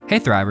Hey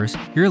Thrivers,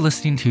 you're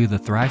listening to the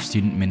Thrive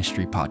Student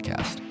Ministry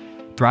Podcast.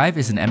 Thrive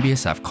is an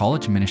MBSF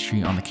college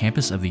ministry on the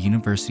campus of the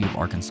University of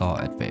Arkansas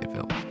at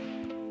Fayetteville.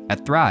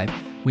 At Thrive,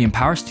 we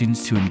empower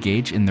students to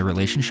engage in their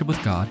relationship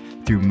with God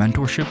through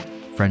mentorship,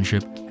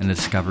 friendship, and the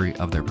discovery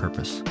of their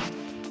purpose.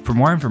 For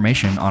more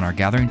information on our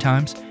gathering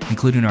times,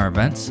 including our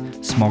events,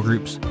 small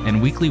groups,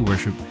 and weekly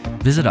worship,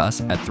 visit us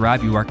at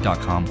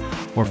thriveuark.com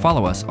or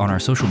follow us on our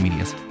social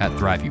medias at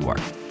thriveuark.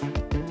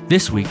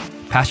 This week,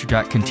 Pastor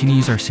Jack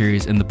continues our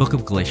series in the book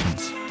of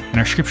Galatians, and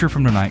our scripture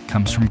from tonight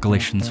comes from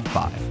Galatians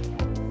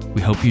 5.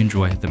 We hope you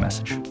enjoy the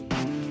message.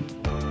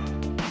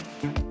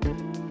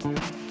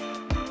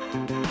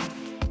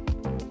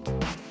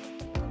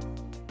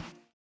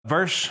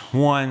 Verse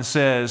 1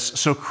 says,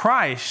 so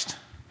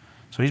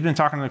he's been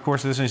talking in the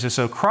course of this, and he says,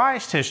 so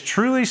Christ has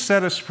truly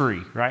set us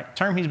free, right?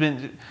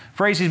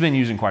 Phrase he's been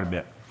using quite a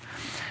bit.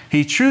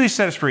 He truly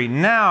set us free.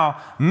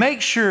 Now,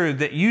 make sure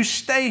that you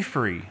stay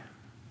free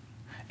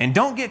and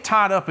don't get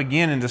tied up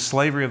again into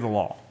slavery of the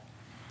law.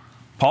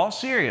 Paul's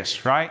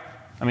serious, right?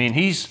 I mean,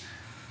 he's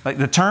like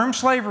the term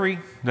slavery,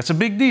 that's a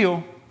big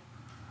deal.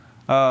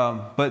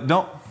 But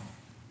don't,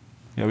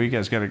 we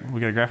got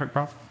a graphic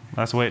problem?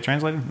 That's the way it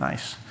translated?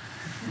 Nice.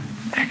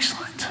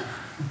 Excellent.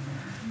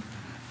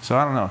 So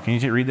I don't know. Can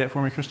you read that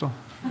for me, Crystal?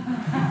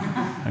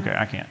 Okay,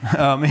 I can't.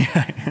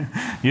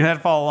 You had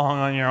to follow along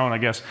on your own, I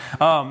guess.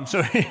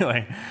 So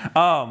anyway,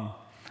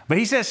 but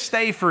he says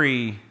stay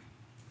free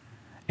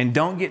and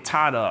don't get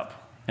tied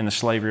up in the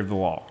slavery of the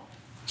law.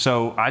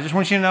 So I just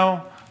want you to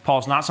know,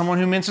 Paul's not someone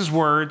who minces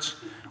words.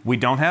 We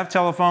don't have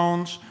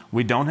telephones.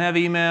 We don't have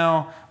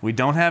email. We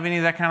don't have any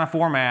of that kind of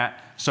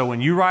format. So when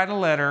you write a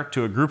letter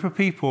to a group of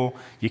people,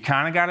 you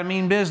kind of got to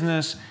mean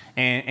business.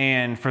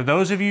 And for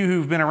those of you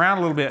who've been around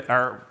a little bit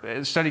or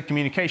studied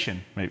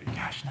communication, maybe,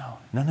 gosh, no,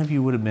 none of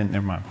you would have been,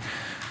 never mind.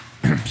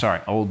 Sorry,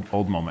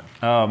 old moment.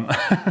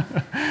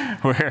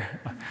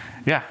 Where,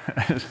 yeah,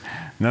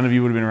 none of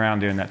you would have been around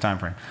during that time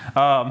frame.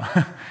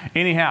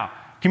 Anyhow,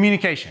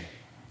 communication.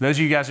 Those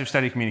of you guys who've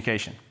studied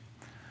communication.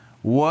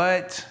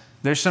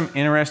 There's some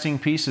interesting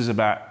pieces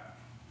about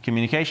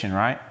communication,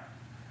 right?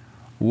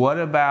 What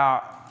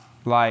about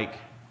like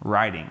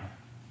writing,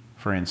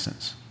 for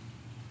instance?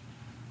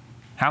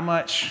 How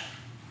much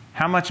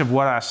of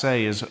what I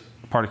say is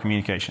part of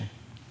communication?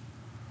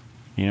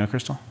 You know,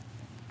 Crystal?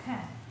 10%.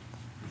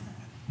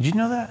 Did you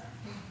know that?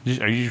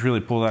 Are you just really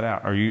pull that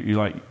out? Are you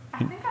like? I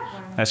think I've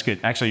learned. That's good.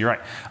 Actually, you're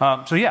right.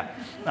 So yeah,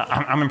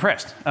 I'm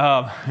impressed.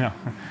 But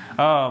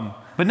no,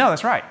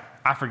 that's right.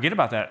 I forget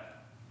about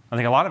that. I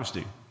think a lot of us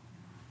do.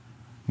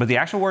 But the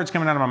actual words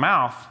coming out of my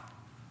mouth,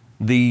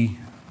 the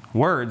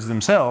words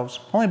themselves,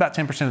 only about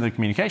 10% of the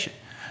communication.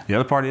 The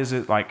other part is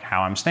like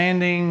how I'm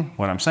standing,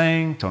 what I'm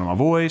saying, tone of my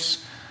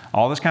voice,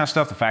 all this kind of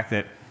stuff. The fact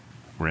that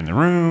we're in the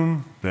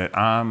room, that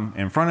I'm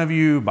in front of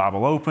you,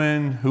 Bible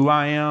open, who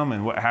I am,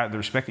 and the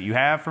respect that you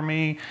have for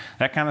me,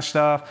 that kind of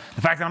stuff.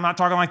 The fact that I'm not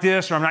talking like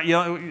this or I'm not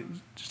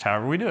yelling, just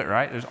however we do it,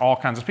 right? There's all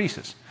kinds of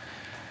pieces.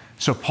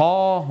 So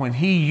Paul, when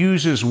he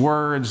uses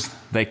words,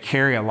 they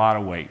carry a lot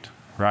of weight,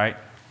 right?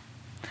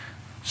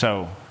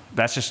 So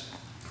that's just,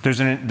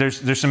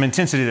 there's some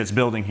intensity that's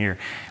building here.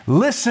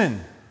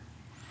 Listen,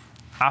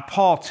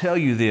 Paul tell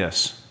you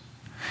this.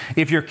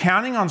 If you're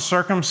counting on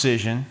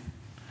circumcision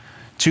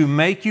to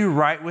make you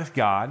right with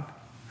God,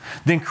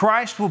 then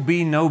Christ will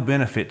be no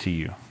benefit to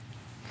you.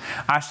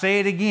 I say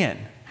it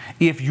again.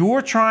 If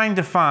you're trying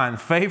to find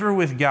favor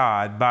with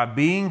God by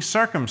being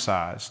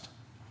circumcised,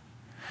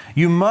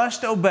 you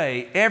must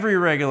obey every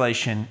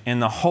regulation in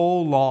the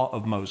whole law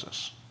of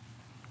Moses.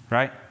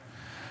 Right?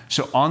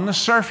 So on the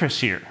surface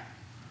here,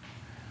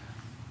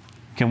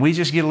 can we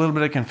just get a little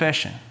bit of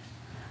confession?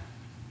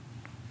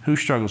 Who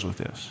struggles with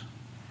this?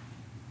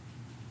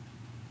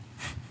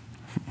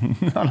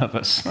 None of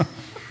us.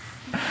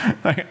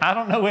 Like, I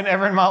don't know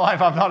whenever in my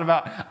life I've thought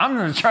about, I'm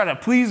going to try to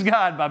please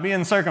God by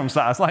being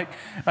circumcised. Like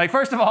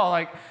first of all,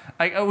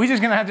 we're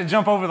just going to have to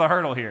jump over the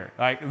hurdle here.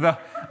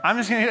 I'm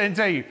just going to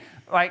tell you,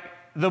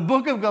 the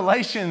book of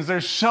Galatians,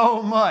 there's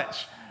so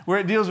much where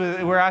it deals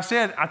with, where I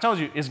told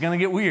you, it's going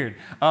to get weird.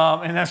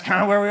 And that's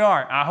kind of where we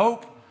are. I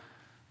hope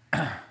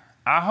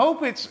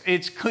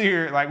it's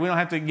clear, we don't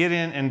have to get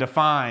in and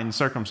define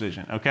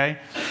circumcision, okay?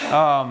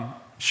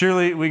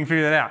 Surely we can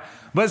figure that out.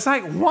 But it's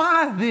like,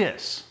 why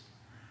this?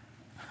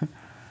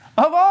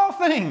 Of all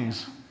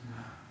things,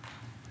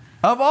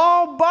 of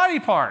all body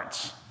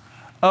parts,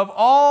 of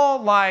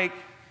all, I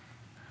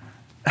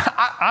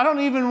don't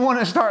even want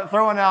to start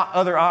throwing out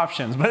other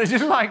options, but it's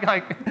just like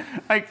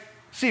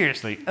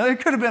seriously, there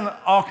could have been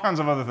all kinds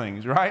of other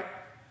things, right?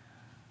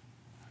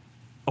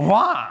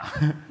 Why?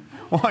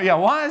 Well, yeah,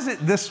 why is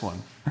it this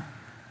one?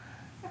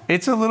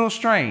 It's a little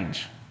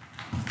strange.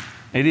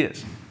 It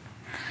is.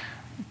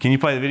 Can you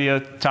play the video,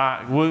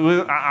 Ty?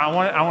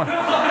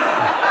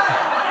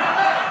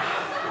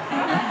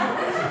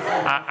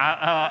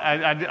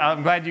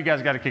 I'm glad you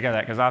guys got a kick out of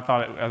that because I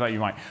thought you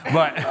might.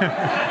 But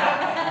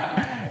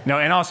No,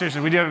 in all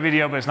seriousness, we do have a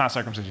video, but it's not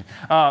circumcision.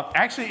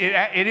 Actually,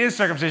 it is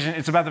circumcision.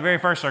 It's about the very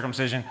first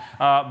circumcision,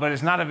 but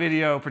it's not a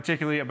video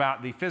particularly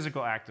about the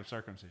physical act of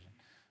circumcision.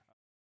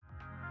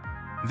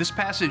 This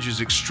passage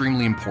is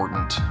extremely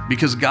important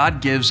because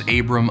God gives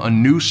Abram a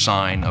new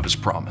sign of his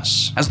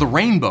promise. As the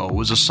rainbow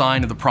was a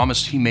sign of the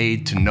promise he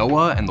made to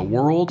Noah and the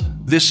world,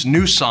 this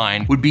new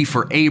sign would be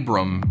for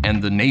Abram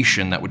and the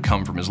nation that would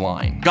come from his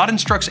line. God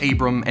instructs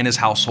Abram and his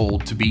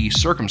household to be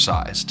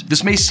circumcised.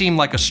 This may seem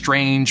like a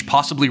strange,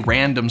 possibly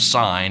random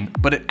sign,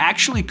 but it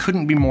actually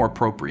couldn't be more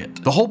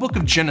appropriate. The whole book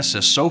of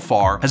Genesis so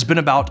far has been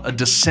about a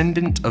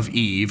descendant of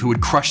Eve who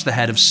would crush the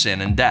head of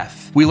sin and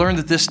death. We learn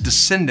that this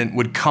descendant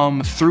would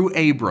come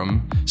through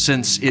Abram,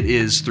 since it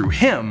is through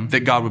him that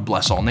God would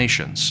bless all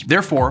nations.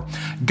 Therefore,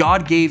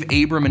 God gave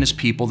Abram and his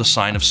people the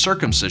sign of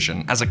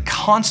circumcision as a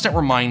constant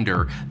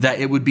reminder that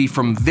it would be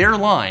from their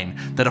line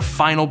that a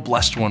final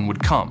blessed one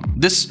would come.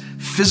 This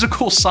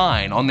physical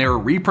sign on their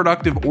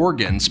reproductive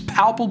organs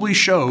palpably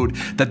showed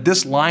that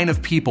this line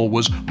of people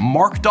was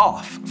marked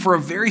off for a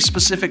very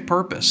specific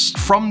purpose.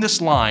 From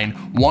this line,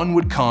 one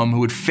would come who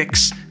would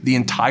fix the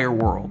entire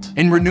world.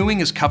 In renewing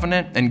his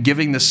covenant and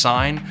giving this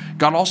sign,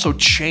 God also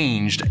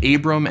changed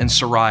Abram and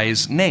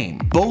Sarai's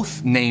name.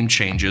 Both name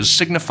changes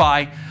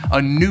signify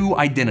a new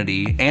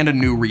identity and a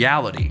new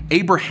reality.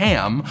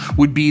 Abraham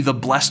would be the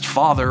blessed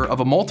father of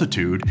a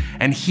multitude,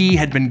 and he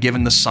had been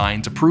given the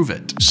sign to prove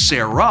it.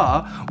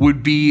 Sarah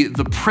would be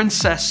the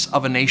princess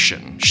of a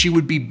nation. She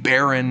would be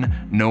barren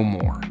no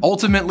more.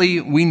 Ultimately,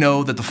 we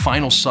know that the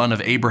final son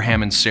of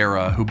Abraham and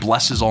Sarah, who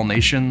blesses all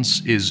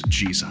nations, is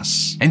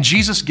Jesus. And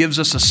Jesus gives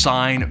us a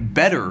sign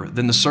better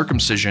than the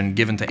circumcision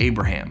given to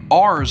Abraham.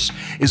 Ours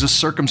is a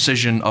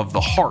circumcision of the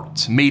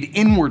heart, made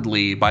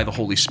inwardly by the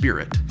Holy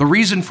Spirit. The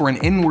reason for an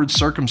inward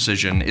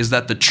circumcision is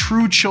that the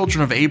true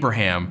children of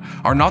Abraham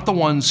are not the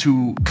ones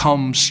who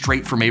come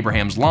straight from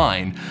Abraham's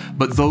line,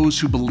 but those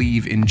who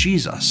believe in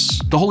Jesus.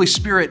 The Holy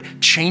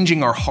Spirit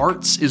changing our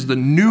hearts is the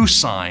new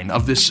sign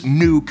of this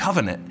new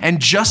covenant. And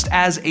just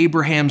as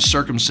Abraham's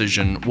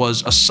circumcision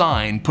was a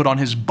sign put on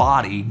his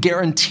body,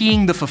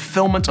 guaranteeing the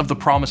fulfillment of the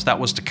promise that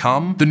was to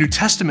come, the New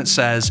Testament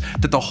says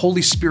that the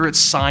Holy Spirit's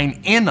sign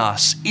in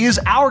us is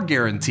our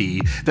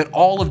guarantee that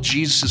all of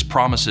Jesus'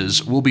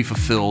 promises will be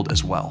fulfilled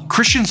as well.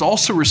 Christians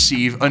also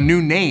receive a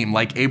new name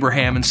like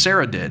Abraham and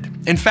Sarah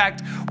did. In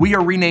fact, we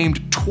are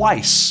renamed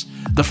twice.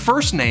 The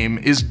first name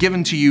is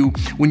given to you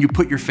when you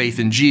put your faith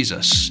in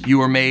Jesus.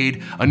 You are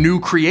made a new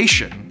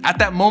creation. At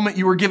that moment,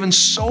 you were given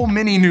so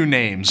many new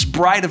names: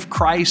 bride of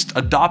Christ,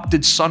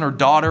 adopted son or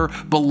daughter,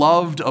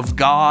 beloved of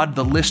God.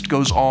 The list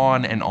goes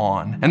on and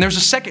on. And there's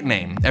a second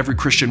name every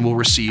Christian will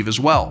receive as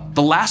well.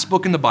 The last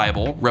book in the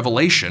Bible,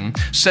 Revelation,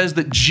 says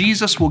that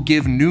Jesus will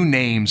give new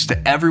names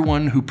to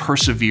everyone who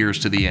perseveres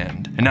to the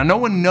end. And now no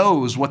one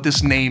knows what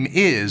this name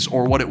is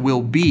or what it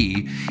will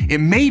be. It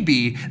may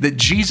be that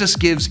Jesus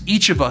gives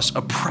each of us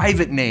a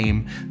private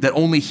name that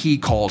only he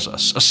calls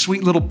us, a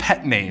sweet little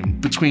pet name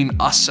between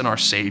us and our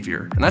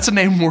Savior. And that's a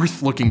name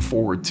worth looking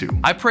forward to.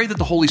 I pray that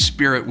the Holy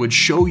Spirit would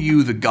show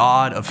you the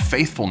God of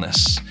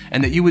faithfulness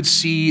and that you would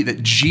see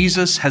that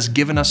Jesus has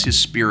given us his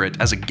Spirit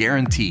as a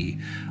guarantee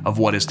of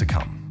what is to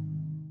come.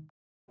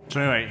 So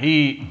anyway,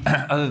 he,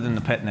 other than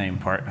the pet name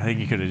part, I think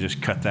he could have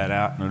just cut that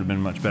out and it would have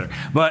been much better.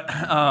 But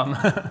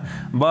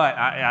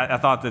I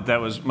thought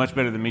that was much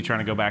better than me trying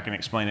to go back and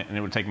explain it, and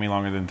it would take me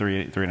longer than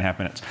three and a half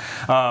minutes.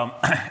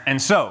 And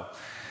so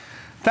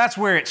that's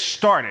where it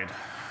started,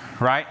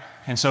 right?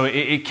 And so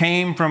it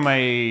came from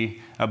a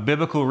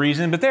biblical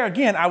reason. But there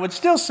again, I would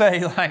still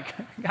say, like,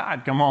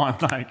 God, come on,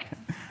 like,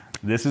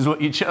 this is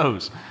what you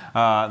chose.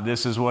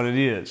 This is what it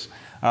is.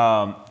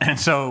 And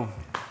so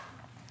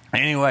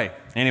anyway,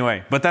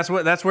 but that's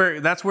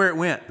where it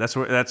went.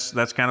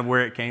 That's kind of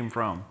where it came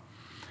from.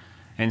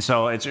 And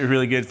so it's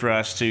really good for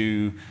us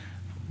to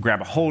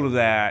grab a hold of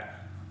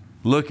that,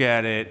 look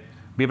at it,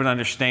 be able to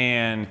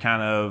understand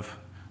kind of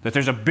that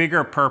there's a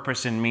bigger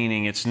purpose and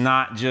meaning. It's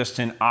not just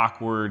an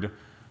awkward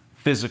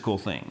physical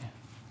thing,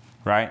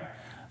 right?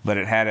 But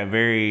it had a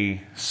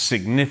very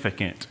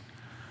significant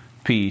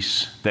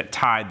piece that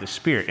tied the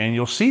Spirit. And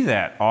you'll see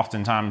that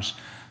oftentimes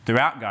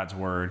throughout God's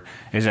Word,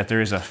 is that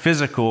there is a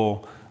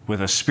physical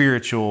with a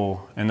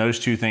spiritual, and those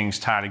two things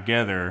tie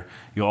together.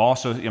 You'll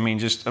also,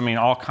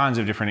 all kinds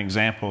of different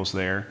examples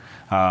there.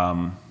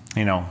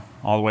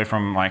 All the way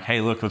from like,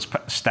 hey, look, let's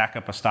stack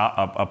up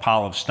a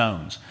pile of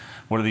stones.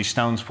 What are these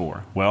stones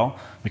for? Well,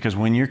 because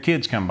when your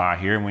kids come by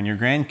here and when your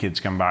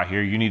grandkids come by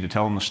here, you need to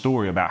tell them the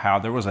story about how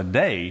there was a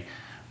day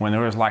when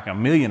there was like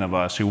 1 million of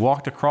us who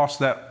walked across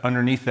that,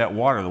 underneath that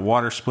water. The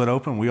water split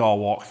open. We all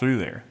walked through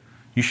there.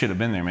 You should have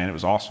been there, man. It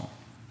was awesome.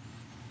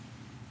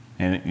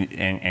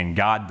 And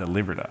God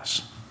delivered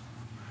us.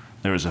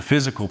 There was a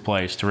physical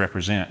place to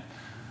represent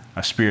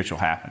a spiritual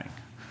happening.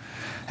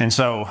 And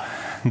so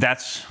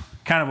that's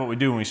kind of what we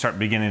do when we start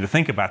beginning to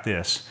think about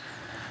this.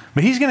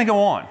 But he's going to go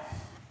on.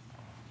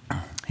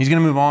 He's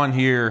going to move on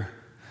here.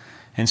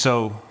 And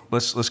so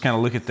let's kind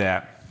of look at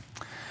that.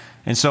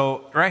 And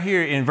so right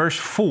here in verse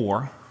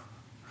 4,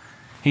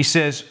 He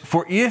says,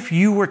 "For if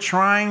you were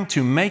trying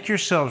to make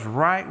yourselves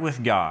right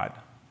with God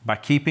by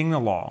keeping the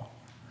law,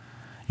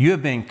 you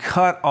have been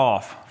cut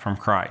off from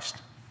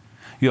Christ.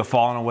 You have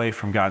fallen away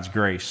from God's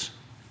grace.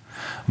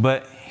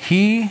 But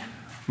we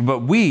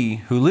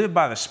who live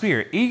by the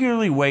Spirit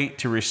eagerly wait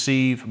to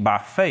receive by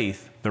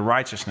faith the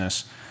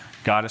righteousness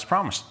God has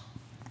promised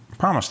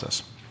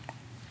us.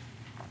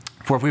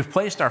 For if we've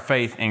placed our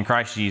faith in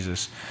Christ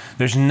Jesus,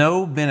 there's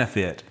no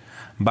benefit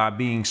by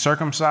being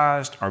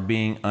circumcised or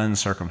being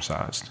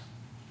uncircumcised.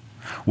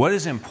 What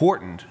is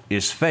important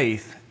is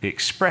faith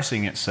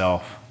expressing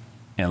itself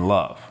in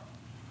love."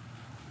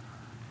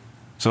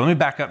 So let me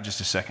back up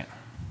just a second.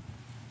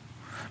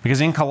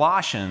 Because in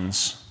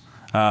Colossians,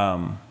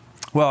 in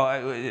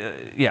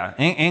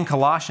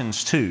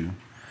Colossians 2,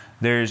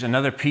 there's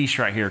another piece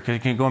right here,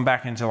 going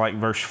back into like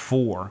verse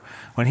 4,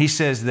 when he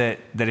says that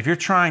if you're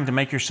trying to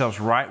make yourselves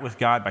right with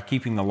God by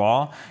keeping the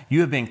law,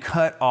 you have been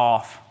cut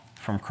off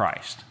from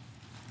Christ.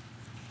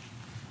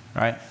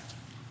 Right?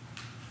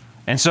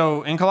 And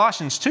so in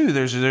Colossians 2,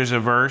 there's a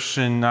verse,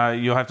 and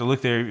you'll have to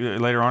look there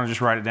later on and just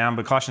write it down,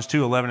 but Colossians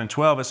 2, 11 and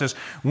 12, it says,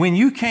 "When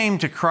you came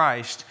to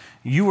Christ,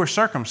 you were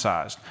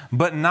circumcised,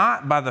 but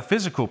not by the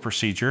physical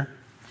procedure.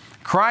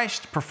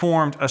 Christ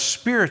performed a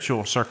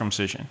spiritual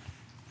circumcision,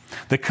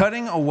 the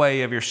cutting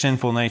away of your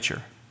sinful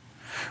nature.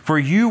 For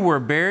you were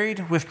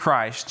buried with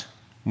Christ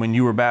when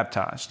you were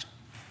baptized.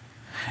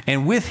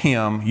 And with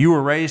Him you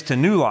were raised to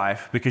new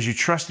life because you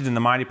trusted in the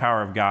mighty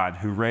power of God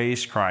who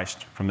raised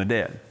Christ from the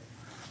dead."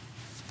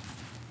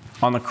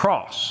 On the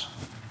cross,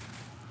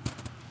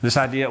 this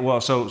idea,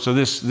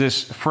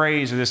 this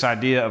phrase or this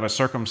idea of a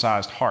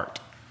circumcised heart,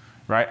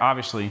 right?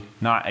 Obviously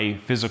not a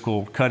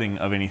physical cutting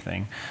of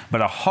anything, but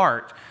a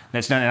heart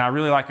that's done. And I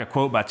really like a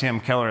quote by Tim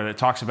Keller that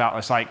talks about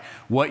it's like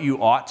what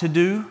you ought to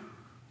do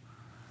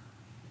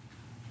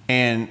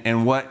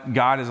and what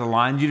God has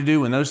aligned you to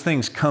do when those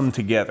things come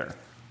together.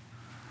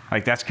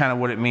 Like that's kind of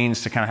what it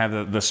means to kind of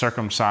have the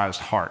circumcised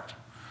heart.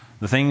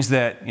 The things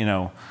that,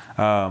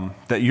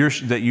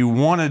 that you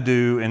want to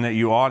do and that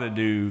you ought to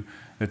do,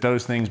 that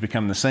those things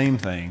become the same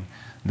thing.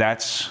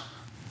 That's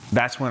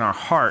when our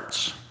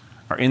hearts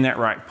are in that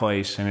right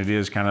place, and it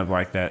is kind of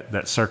like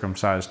that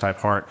circumcised type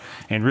heart.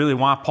 And really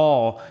why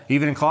Paul,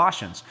 even in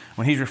Colossians,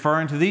 when he's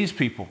referring to these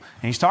people,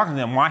 and he's talking to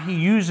them, why he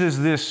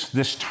uses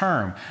this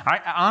term. I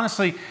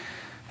honestly,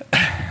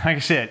 like I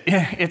said,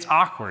 it's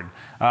awkward.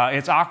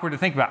 It's awkward to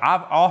think about.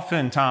 I've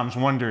oftentimes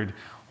wondered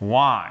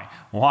why.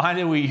 Why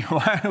do we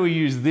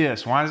use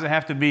this? Why does it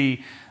have to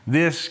be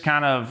this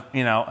kind of,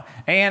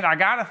 And I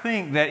got to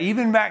think that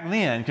even back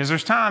then, because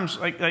there's times,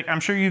 like I'm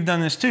sure you've done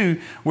this too,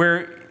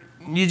 where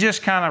you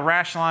just kind of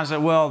rationalize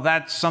that, well,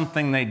 that's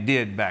something they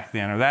did back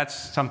then, or that's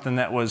something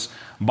that was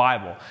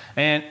Bible.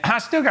 And I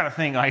still got to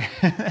think like,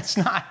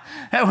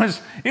 it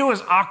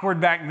was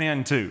awkward back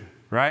then too,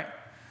 right?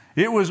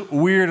 It was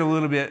weird a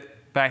little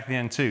bit back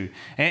then too.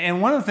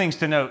 And one of the things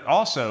to note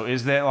also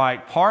is that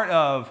like part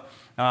of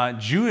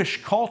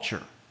Jewish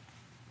culture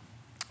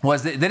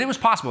was that it was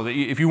possible that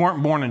if you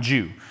weren't born a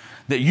Jew,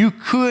 that you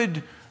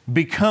could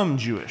become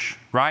Jewish,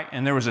 right?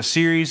 And there was a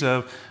series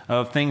of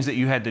things that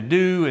you had to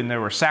do, and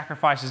there were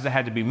sacrifices that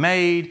had to be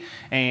made,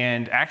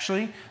 and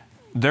actually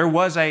there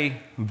was a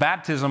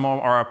baptism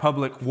or a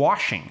public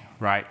washing,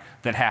 right,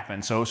 that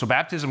happened. So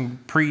baptism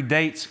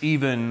predates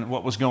even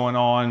what was going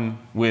on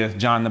with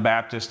John the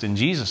Baptist and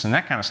Jesus and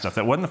that kind of stuff.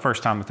 That wasn't the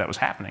first time that was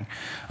happening.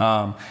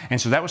 And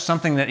so that was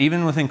something that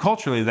even within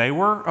culturally, they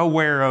were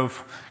aware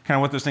of kind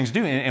of what those things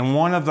do. And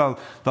one of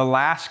the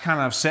last kind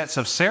of sets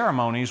of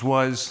ceremonies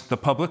was the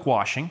public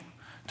washing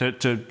to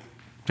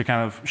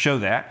kind of show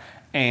that.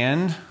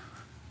 And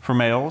for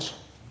males,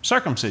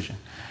 circumcision.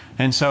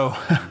 And so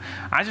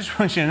I just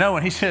want you to know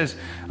when he says,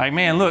 like,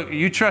 man, look,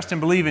 you trust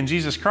and believe in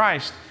Jesus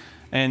Christ,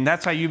 and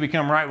that's how you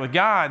become right with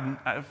God.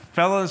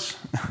 Fellas,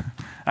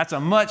 that's a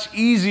much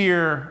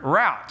easier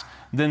route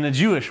than the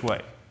Jewish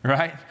way,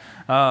 right?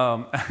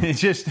 It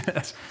just,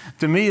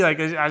 to me, like,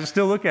 I just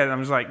still look at it,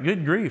 I'm just like,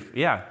 good grief,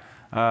 yeah.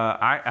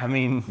 I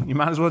mean, you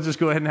might as well just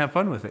go ahead and have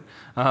fun with it.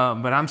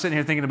 But I'm sitting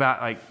here thinking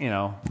about, like,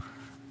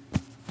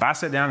 if I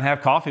sit down and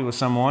have coffee with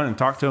someone and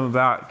talk to them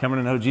about coming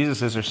to know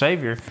Jesus as their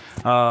Savior,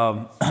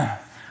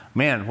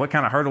 man, what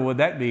kind of hurdle would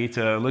that be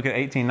to look at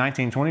 18,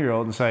 19,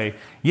 20-year-old and say,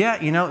 yeah,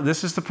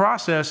 this is the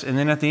process, and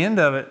then at the end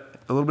of it,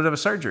 a little bit of a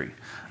surgery.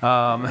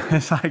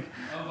 It's like,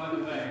 oh, by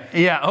the way.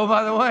 Yeah, oh,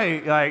 by the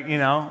way, like,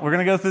 we're going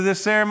to go through this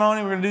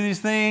ceremony, we're going to do these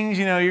things,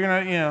 you're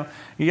going to,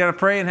 you got to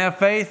pray and have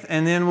faith,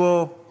 and then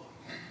we'll,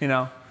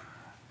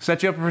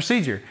 set you up a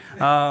procedure.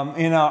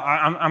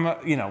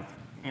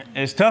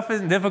 As tough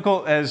and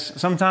difficult as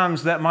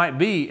sometimes that might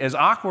be, as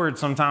awkward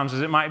sometimes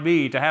as it might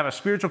be to have a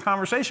spiritual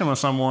conversation with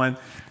someone,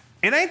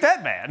 it ain't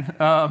that bad.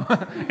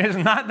 It's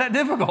not that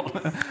difficult.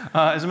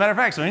 As a matter of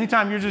fact, so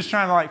anytime you're just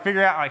trying to like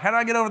figure out like, how do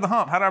I get over the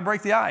hump? How do I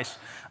break the ice?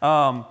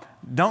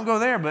 Don't go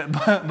there,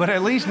 but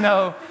at least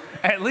know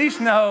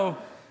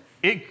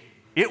it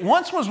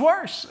once was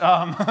worse.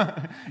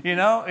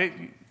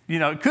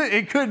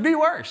 It could be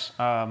worse.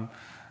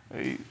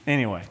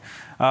 Anyway,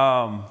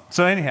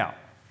 so anyhow.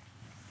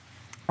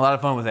 A lot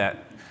of fun with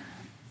that.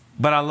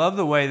 But I love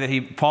the way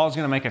that Paul's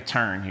going to make a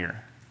turn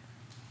here.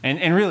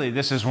 And really,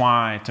 this is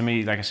why, to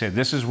me, like I said,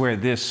 this is where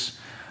this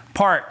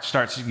part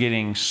starts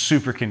getting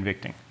super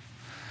convicting.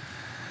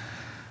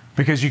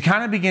 Because you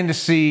kind of begin to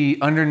see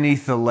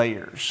underneath the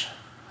layers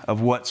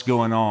of what's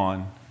going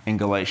on in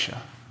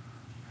Galatia.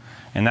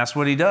 And that's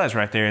what he does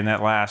right there in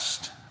that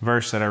last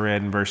verse that I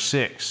read in verse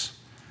 6.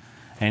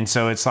 And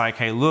so it's like,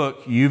 hey,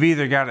 look, you've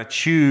either got to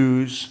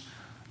choose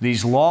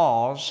these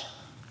laws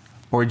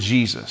or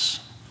Jesus.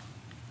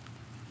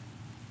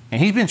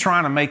 And he's been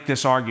trying to make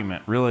this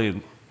argument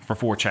really for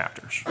 4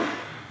 chapters,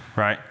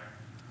 right?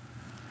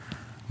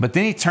 But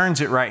then he turns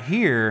it right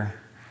here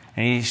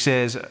and he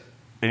says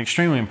an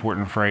extremely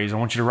important phrase. I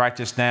want you to write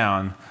this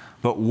down.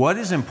 But what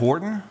is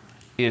important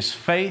is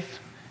faith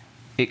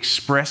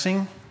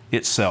expressing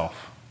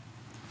itself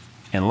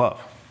in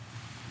love.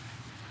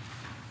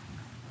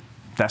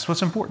 That's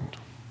what's important.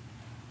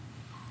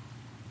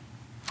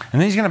 And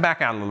then he's going to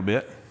back out a little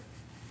bit.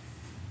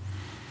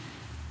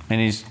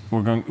 And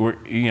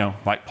we're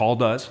like Paul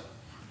does,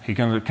 he's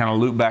going to kind of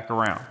loop back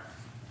around.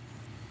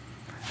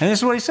 And this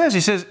is what he says.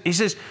 He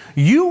says,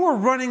 you were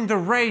running the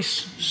race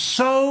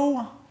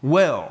so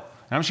well.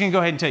 And I'm just going to go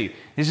ahead and tell you,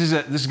 this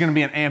is going to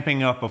be an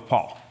amping up of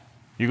Paul.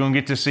 You're going to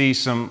get to see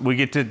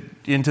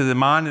into the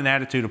mind and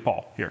attitude of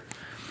Paul here.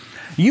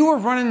 You were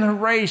running the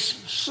race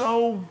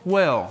so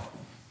well.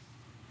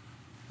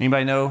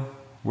 Anybody know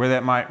where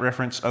that might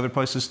reference other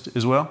places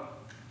as well?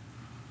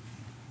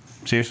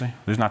 Seriously?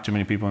 There's not too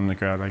many people in the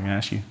crowd I can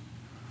ask you.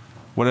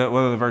 What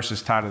are the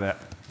verses tied to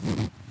that?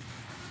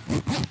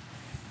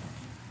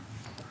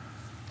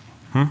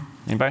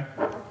 Anybody?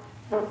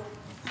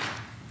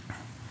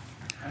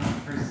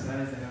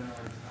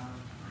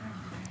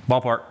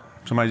 Ballpark.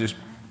 Somebody just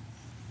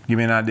give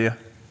me an idea.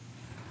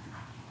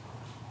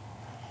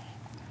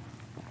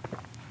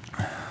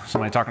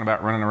 Somebody talking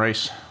about running a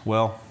race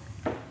well.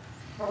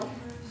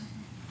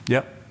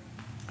 Yep.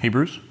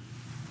 Hebrews?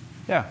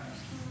 Yeah.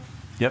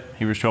 Yep.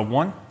 Hebrews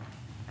 12:1.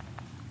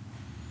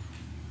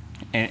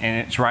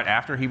 And it's right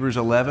after Hebrews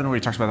 11 where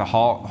he talks about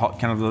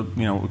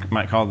we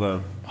might call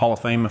the Hall of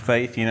Fame of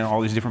faith,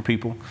 all these different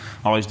people,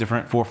 all these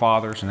different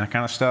forefathers and that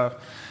kind of stuff.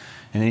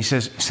 And then he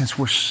says, since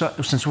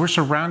we're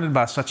surrounded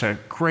by such a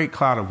great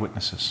cloud of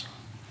witnesses,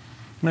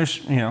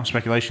 there's,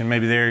 speculation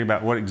maybe there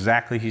about what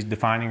exactly he's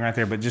defining right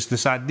there, but just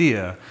this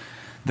idea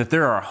that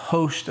there are a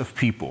host of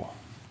people,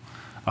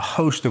 a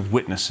host of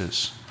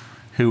witnesses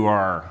who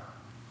are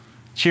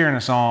cheering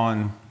us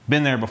on,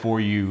 been there before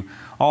you,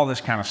 all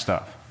this kind of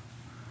stuff.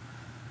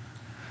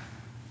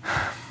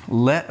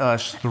 Let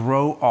us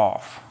throw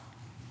off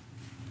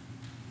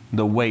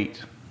the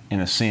weight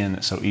and the sin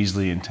that so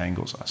easily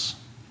entangles us.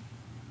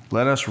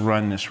 Let us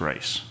run this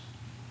race.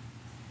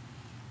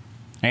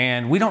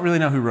 And we don't really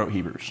know who wrote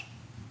Hebrews.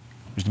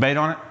 There's debate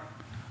on it.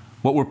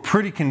 What we're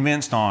pretty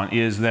convinced on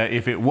is that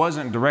if it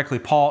wasn't directly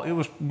Paul, it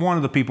was one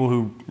of the people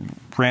who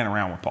ran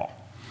around with Paul.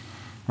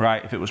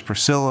 Right? If it was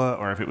Priscilla,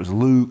 or if it was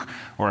Luke,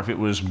 or if it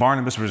was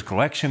Barnabas, or his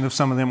collection of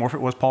some of them, or if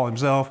it was Paul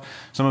himself.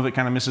 Some of it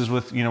kind of misses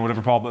with,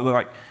 whatever Paul,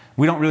 but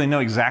we don't really know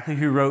exactly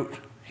who wrote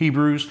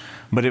Hebrews,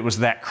 but it was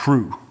that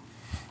crew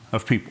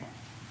of people.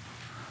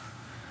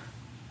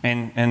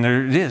 And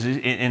there it is.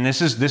 And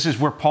this is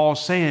where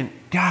Paul's saying,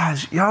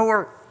 guys, y'all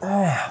are,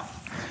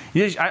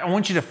 I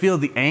want you to feel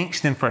the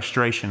angst and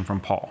frustration from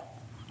Paul.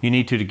 You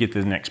need to get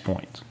to the next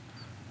point.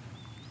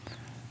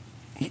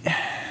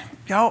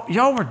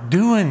 Y'all were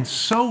doing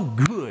so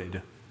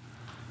good.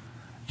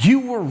 You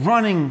were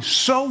running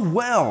so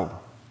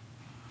well.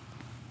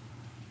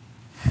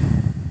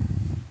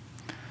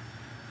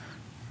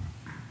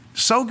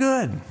 So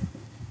good.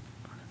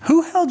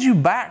 Who held you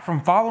back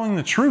from following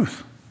the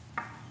truth?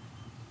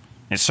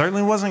 It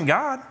certainly wasn't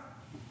God.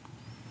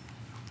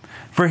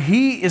 For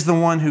He is the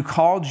one who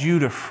called you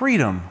to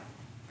freedom.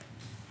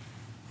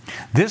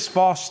 This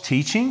false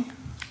teaching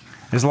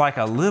is like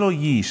a little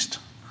yeast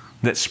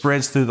that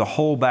spreads through the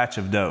whole batch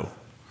of dough.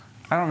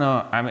 I don't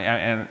know.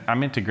 I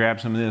meant to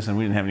grab some of this, and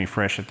we didn't have any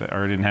fresh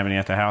didn't have any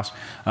at the house.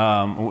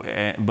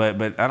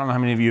 But I don't know how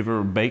many of you have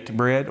ever baked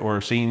bread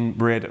or seen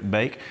bread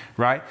bake,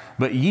 right?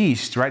 But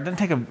yeast, right? It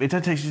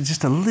doesn't take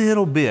just a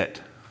little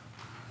bit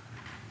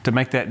to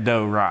make that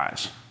dough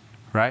rise,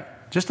 right?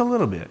 Just a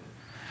little bit.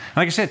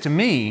 Like I said, to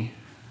me,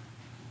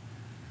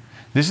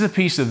 this is a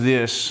piece of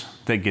this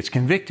that gets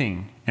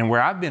convicting, and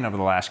where I've been over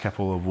the last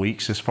couple of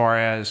weeks, as far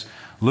as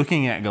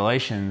looking at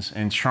Galatians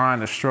and trying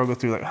to struggle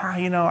through I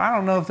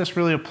don't know if this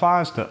really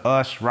applies to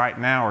us right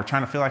now, or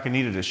trying to feel like I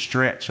needed to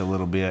stretch a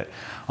little bit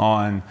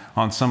on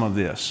some of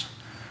this.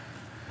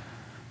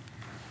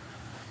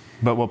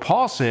 But what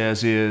Paul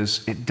says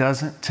is it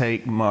doesn't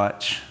take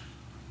much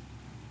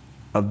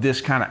of this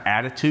kind of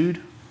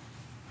attitude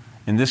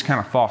and this kind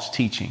of false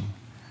teaching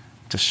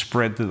to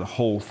spread through the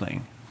whole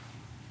thing.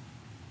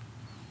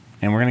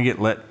 And we're going to get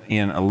let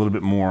in a little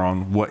bit more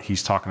on what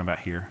he's talking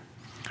about here.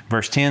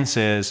 Verse 10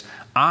 says,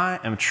 I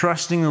am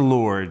trusting the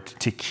Lord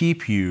to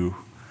keep you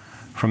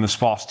from this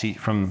false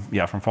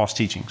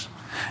teachings.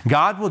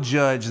 God will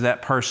judge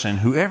that person,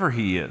 whoever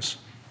he is.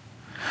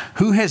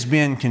 Who has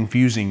been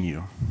confusing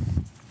you?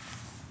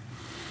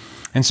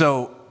 And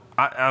so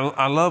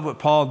I love what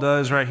Paul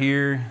does right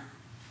here.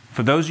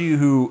 For those of you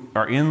who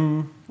are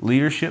in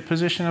leadership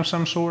position of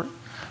some sort,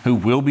 who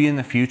will be in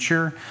the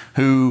future,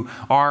 who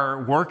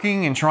are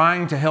working and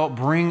trying to help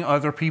bring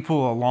other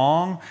people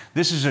along,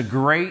 this is a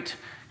great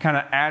kind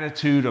of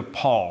attitude of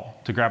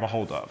Paul to grab a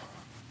hold of.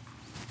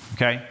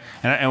 Okay?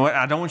 And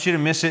I don't want you to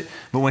miss it,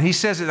 but when he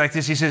says it like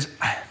this, he says,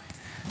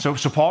 so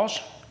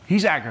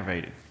he's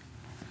aggravated.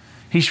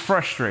 He's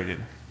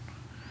frustrated.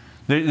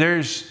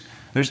 There's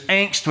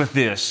angst with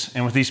this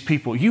and with these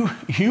people.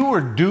 You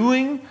are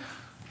doing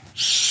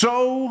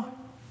so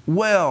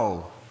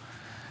well.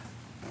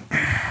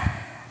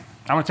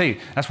 I'm going to tell you,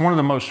 that's one of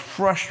the most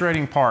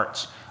frustrating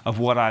parts of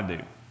what I do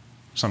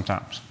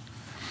sometimes,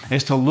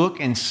 is to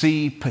look and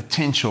see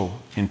potential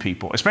in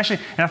people, especially,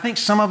 and I think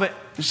some of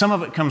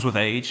it comes with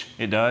age.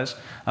 It does,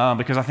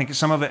 because I think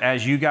some of it,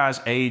 as you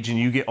guys age and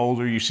you get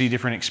older, you see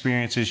different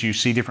experiences, you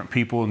see different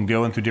people and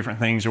going through different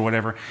things or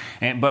whatever.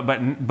 And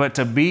but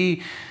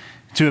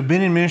to have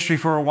been in ministry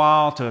for a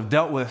while, to have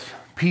dealt with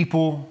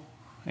people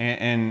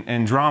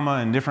and drama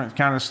and different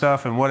kind of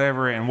stuff and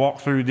whatever, and walk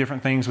through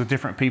different things with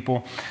different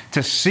people,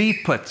 to see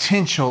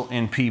potential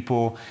in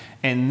people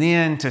and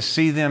then to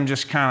see them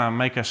just kind of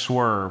make a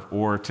swerve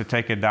or to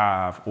take a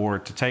dive or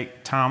to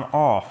take time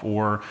off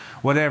or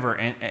whatever.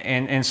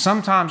 And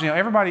sometimes,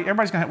 we're going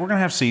to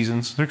have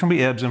seasons. There's going to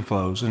be ebbs and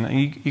flows, and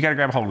you got to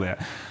grab a hold of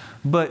that.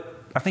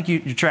 But I think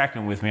you're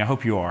tracking with me. I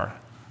hope you are.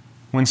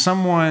 When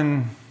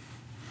someone,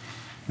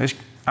 I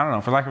don't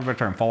know, for lack of a better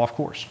term, fall off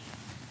course.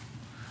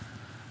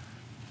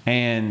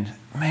 And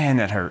man,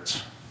 that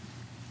hurts.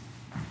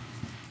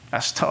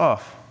 That's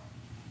tough.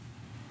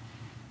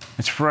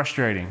 It's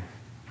frustrating.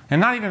 And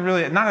not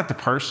at the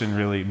person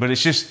really, but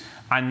it's just,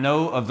 I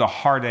know of the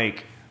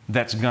heartache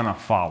that's going to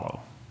follow.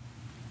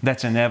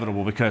 That's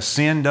inevitable because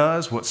sin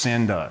does what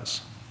sin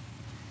does.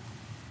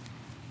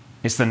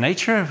 It's the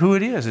nature of who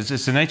it is.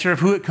 It's the nature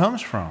of who it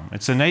comes from.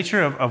 It's the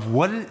nature of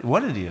what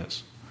it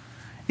is.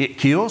 It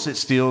kills, it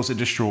steals, it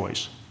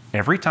destroys.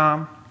 Every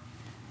time.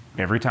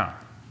 Every time.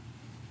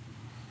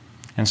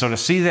 And so to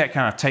see that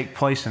kind of take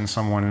place in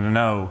someone and to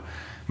know,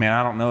 man,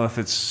 I don't know if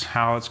it's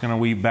how it's going to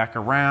weave back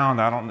around.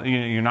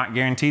 You're not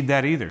guaranteed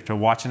that either. To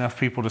watch enough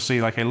people to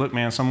see like, hey, look,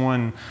 man,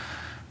 someone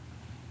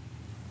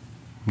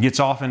gets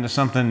off into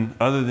something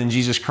other than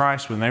Jesus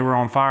Christ when they were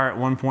on fire at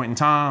one point in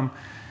time,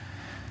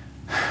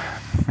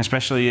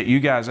 especially at you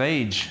guys'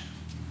 age,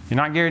 you're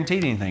not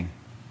guaranteed anything.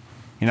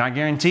 You're not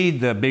guaranteed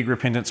the big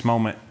repentance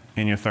moment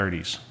in your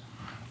 30s,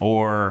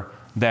 or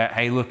that,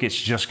 hey, look, it's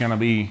just going to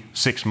be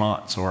 6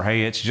 months, or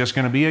hey, it's just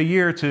going to be a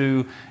year or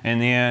two, and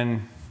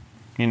then,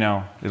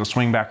 it'll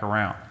swing back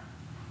around.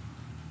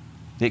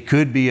 It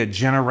could be a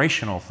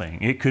generational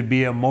thing. It could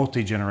be a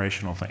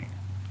multi-generational thing.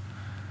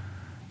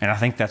 And I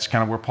think that's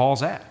kind of where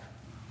Paul's at.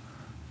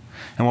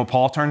 And what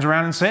Paul turns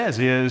around and says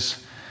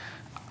is,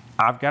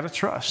 I've got to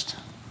trust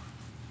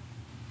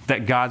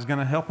that God's going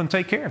to help and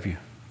take care of you.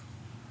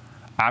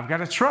 I've got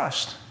to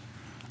trust.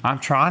 I'm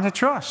trying to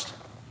trust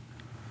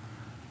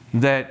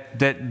that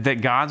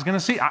God's going to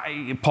see.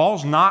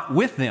 Paul's not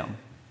with them.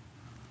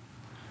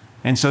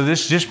 And so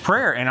this is just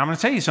prayer. And I'm going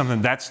to tell you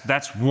something.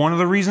 That's one of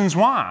the reasons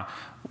why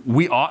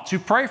we ought to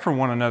pray for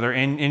one another.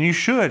 And you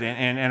should.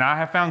 And I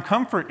have found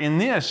comfort in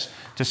this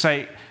to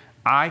say,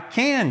 I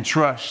can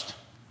trust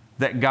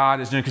that God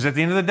is doing. Because at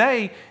the end of the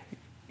day,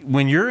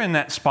 when you're in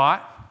that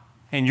spot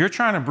and you're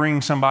trying to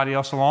bring somebody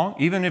else along,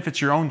 even if it's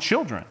your own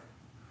children,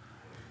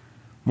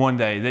 one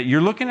day, that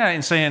you're looking at it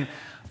and saying,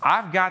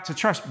 I've got to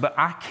trust, but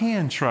I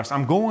can trust.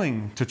 I'm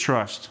going to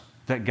trust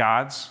that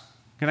God's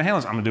going to handle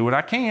this. I'm going to do what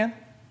I can,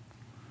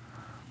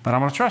 but I'm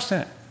going to trust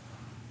in it.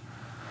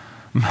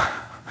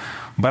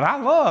 But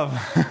I love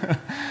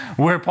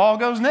where Paul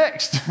goes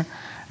next.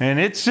 And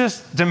it's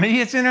just, to me,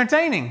 it's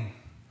entertaining.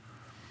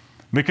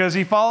 Because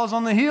he follows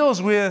on the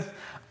heels with,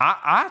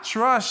 I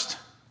trust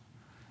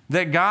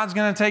that God's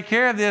going to take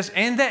care of this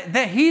and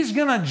that He's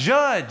going to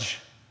judge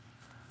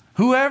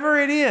whoever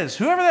it is,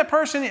 whoever that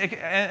person is.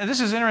 And this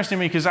is interesting to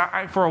me because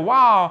for a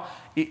while,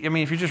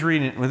 if you're just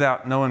reading it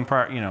without knowing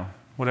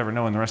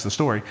knowing the rest of the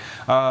story,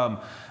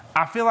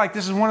 I feel like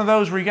this is one of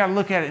those where you got to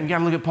look at it and you got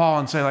to look at Paul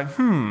and say like,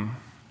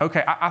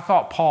 okay, I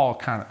thought Paul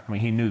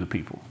he knew the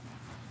people.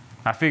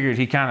 I figured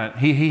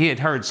he had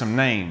heard some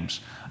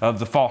names of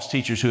the false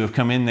teachers who have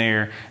come in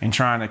there and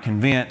trying to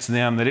convince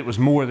them that it was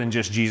more than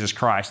just Jesus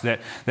Christ.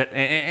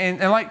 And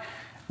like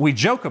we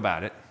joke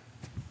about it,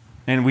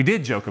 and we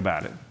did joke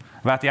about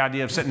the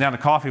idea of sitting down to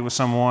coffee with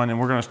someone, and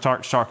we're going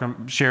to start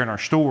sharing our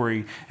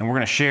story, and we're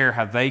going to share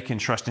how they can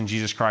trust in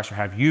Jesus Christ, or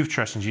how you've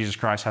trusted in Jesus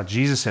Christ, how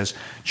Jesus has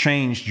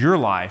changed your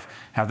life,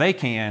 how they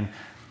can.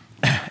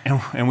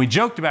 And we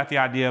joked about the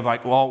idea of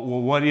like, well,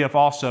 what if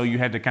also you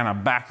had to kind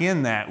of back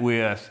in that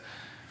with,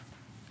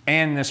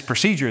 and this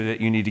procedure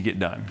that you need to get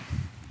done.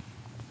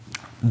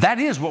 That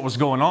is what was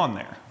going on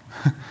there.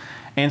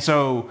 And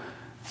so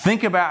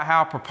think about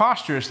how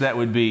preposterous that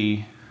would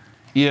be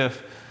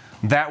if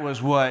that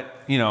was what,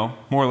 more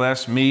or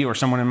less me or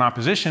someone in my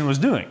position was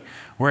doing.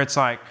 Where it's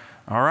like,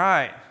 all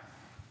right.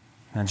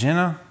 Now,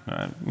 Jenna,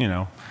 you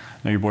know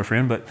your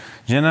boyfriend, but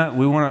Jenna,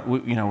 we're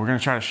going to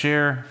try to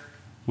share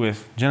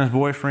with Jenna's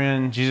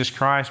boyfriend, Jesus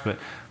Christ, but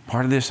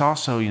part of this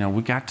also,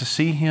 we got to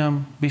see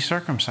him be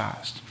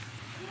circumcised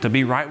to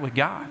be right with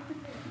God.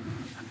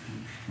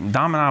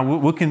 Dom and I,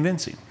 we'll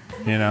convince him,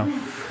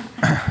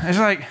 It's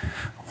like,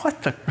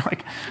 what the,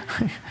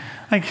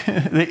 like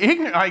the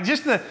ignorant, like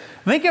just the,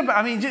 think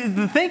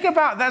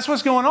about, that's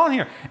what's going on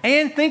here.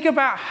 And think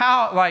about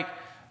how, like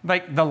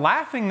the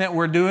laughing that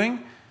we're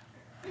doing,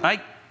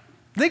 like,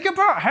 think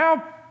about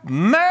how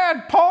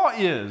mad Paul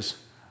is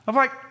of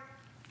like,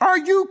 are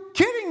you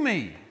kidding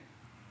me?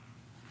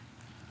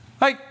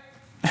 Like,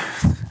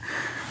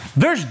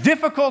 there's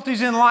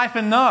difficulties in life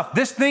enough.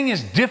 This thing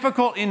is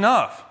difficult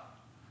enough.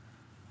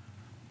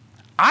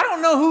 I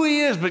don't know who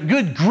he is, but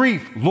good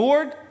grief,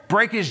 Lord,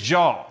 break his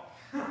jaw.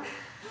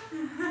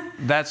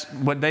 That's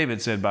what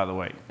David said, by the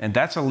way. And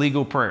that's a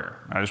legal prayer.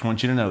 I just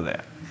want you to know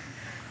that.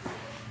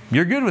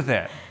 You're good with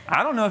that.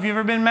 I don't know if you've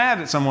ever been mad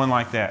at someone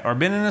like that or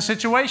been in a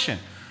situation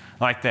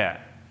like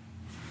that.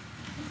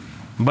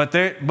 But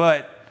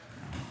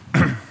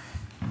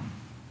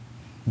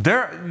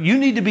you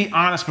need to be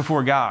honest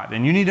before God,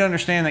 and you need to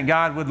understand that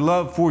God would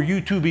love for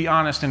you to be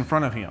honest in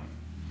front of him.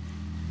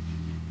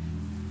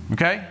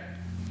 Okay?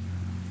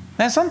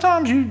 And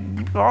sometimes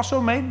you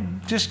also may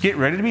just get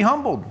ready to be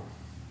humbled.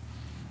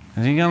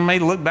 And he may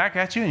look back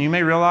at you and you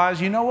may realize,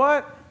 you know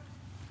what?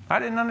 I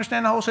didn't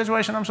understand the whole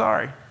situation. I'm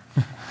sorry.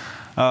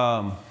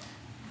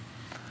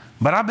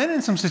 But I've been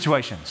in some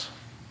situations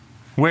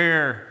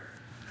where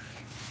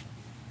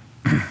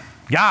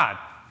God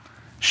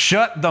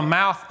shut the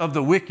mouth of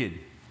the wicked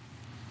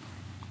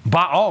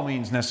by all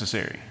means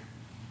necessary.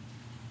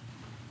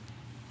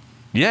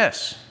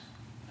 Yes,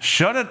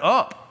 shut it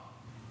up.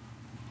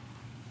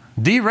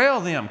 Derail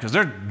them, because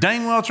they're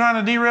dang well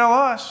trying to derail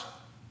us.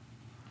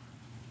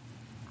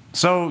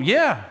 So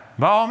yeah,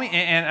 by all means,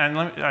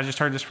 I just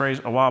heard this phrase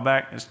a while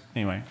back.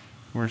 Anyway,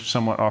 we're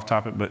somewhat off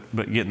topic,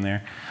 but getting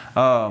there.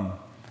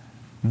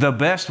 The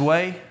best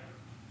way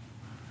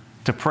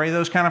to pray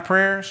those kind of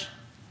prayers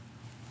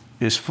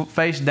is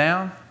face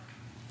down,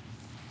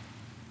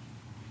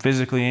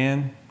 physically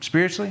and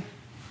spiritually.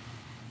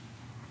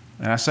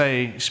 And I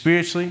say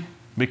spiritually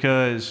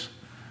because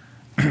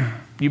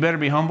you better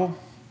be humble,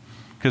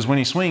 because when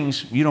he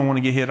swings, you don't want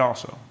to get hit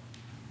also.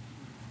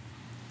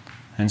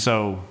 And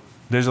so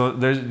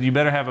you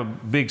better have a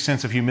big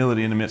sense of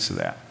humility in the midst of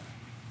that.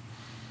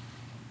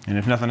 And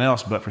if nothing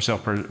else, but for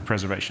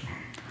self-preservation.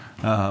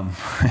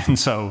 And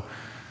so,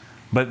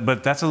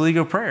 but that's a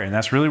legal prayer, and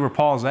that's really where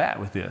Paul's at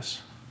with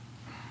this.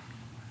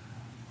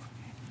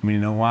 I mean,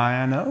 you know why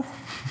I know?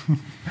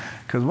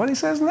 Because what he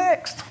says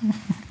next.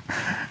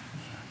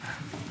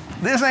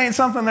 This ain't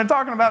something they're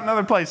talking about in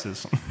other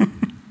places.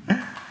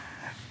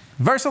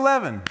 Verse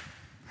 11.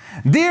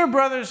 Dear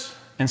brothers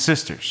and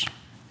sisters,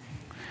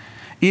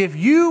 if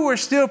you were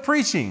still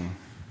preaching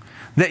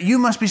that you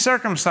must be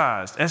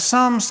circumcised, as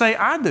some say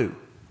I do,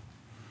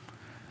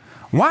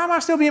 why am I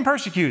still being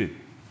persecuted?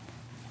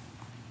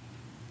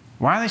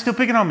 Why are they still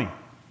picking on me?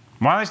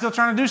 Why are they still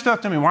trying to do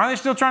stuff to me? Why are they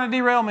still trying to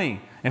derail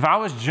me? If I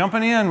was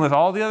jumping in with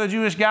all the other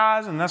Jewish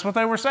guys and that's what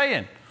they were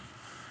saying.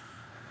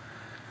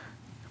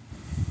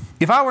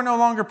 If I were no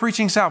longer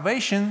preaching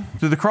salvation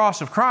through the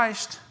cross of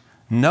Christ,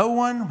 no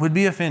one would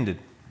be offended.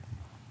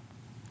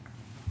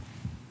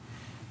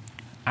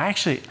 I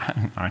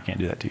can't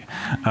do that to you.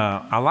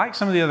 I like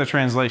some of the other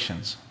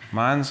translations.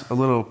 Mine's a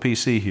little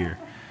PC here.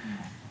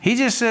 He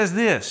just says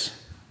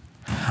this: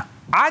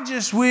 I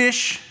just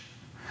wish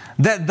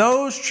that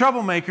those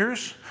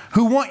troublemakers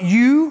who want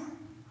you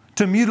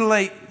to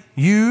mutilate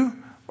you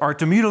or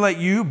to mutilate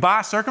you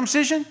by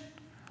circumcision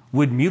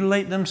would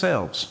mutilate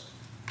themselves.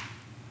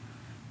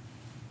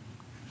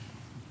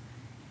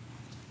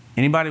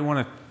 Anybody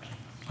want to,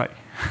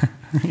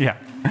 yeah.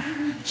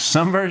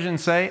 Some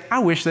versions say, I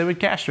wish they would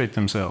castrate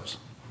themselves.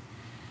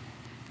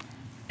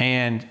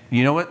 And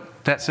you know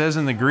what that says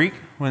in the Greek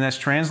when that's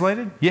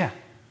translated? Yeah.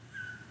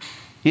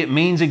 It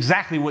means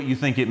exactly what you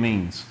think it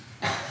means.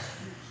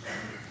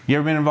 You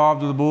ever been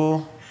involved with a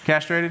bull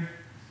castrated?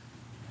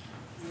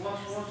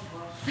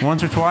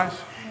 Once or twice?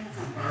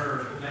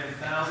 Or maybe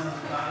thousands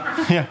of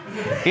times. Yeah.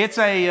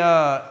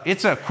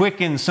 It's a quick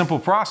and simple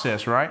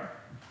process, right?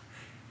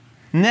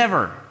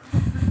 Never.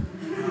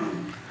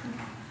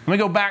 Let me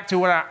go back to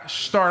what I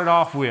started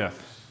off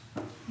with.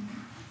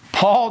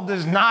 Paul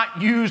does not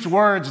use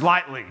words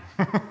lightly.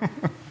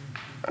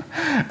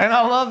 And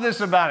I love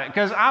this about it,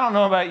 because I don't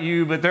know about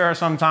you, but there are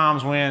some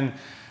times when,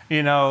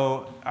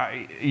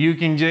 you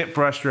can get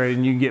frustrated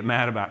and you can get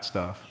mad about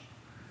stuff.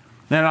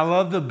 And I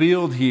love the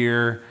build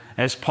here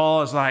as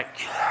Paul is like,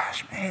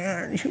 gosh,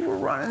 man, you were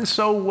running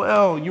so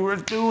well. You were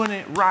doing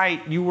it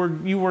right. You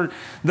were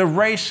the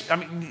race. I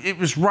mean, it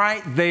was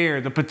right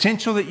there. The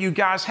potential that you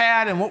guys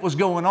had and what was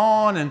going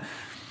on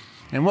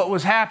and what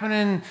was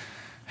happening.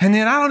 And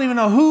then I don't even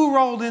know who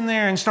rolled in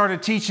there and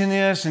started teaching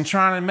this and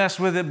trying to mess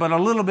with it, but a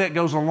little bit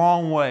goes a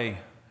long way.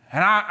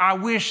 And I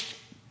wished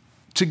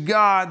to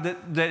God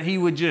that he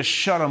would just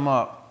shut them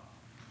up.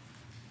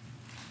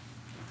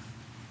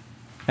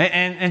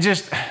 And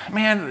just,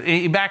 man,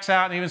 he backs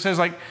out and even says,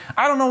 like,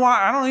 I don't know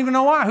why. I don't even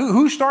know why.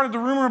 Who started the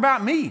rumor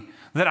about me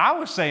that I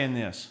was saying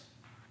this?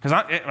 Because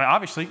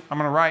obviously I'm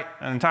going to write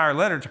an entire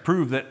letter to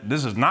prove that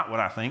this is not what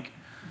I think.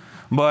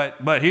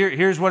 But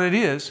here's what it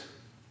is.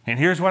 And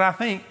here's what I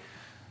think.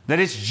 That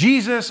it's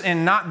Jesus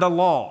and not the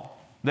law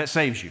that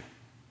saves you.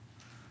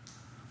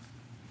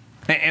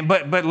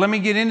 But let me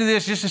get into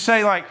this just to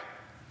say, like,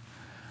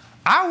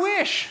 I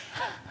wish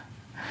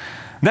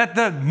that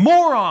the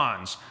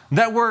morons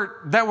that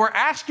were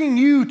asking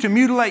you to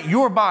mutilate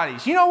your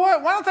bodies, you know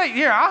what? Why don't they?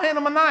 Here, I'll hand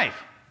them a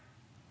knife.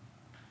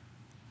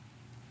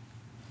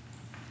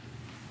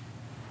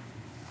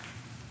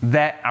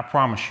 That I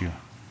promise you.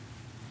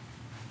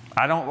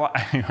 I don't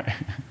like. Anyway,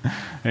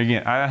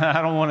 again,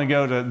 I don't want to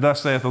go to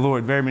 "Thus saith the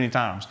Lord" very many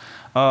times,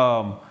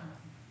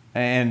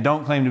 and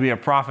don't claim to be a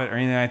prophet or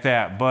anything like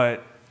that.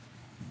 But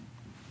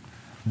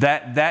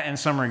that in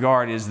some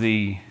regard is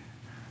the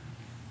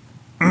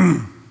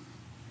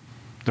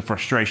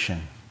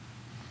frustration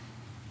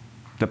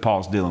that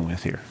Paul's dealing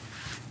with here,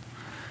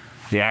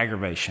 the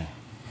aggravation.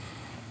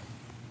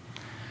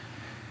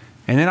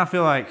 And then I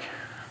feel like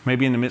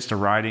maybe in the midst of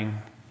writing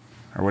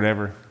or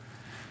whatever,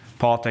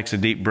 Paul takes a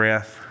deep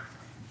breath.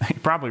 He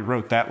probably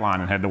wrote that line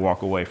and had to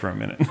walk away for a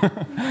minute.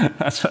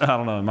 I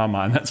don't know, in my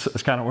mind, that's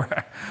kind of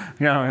where,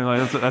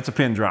 that's a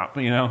pin drop,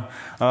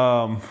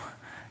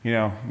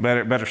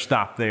 better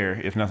stop there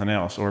if nothing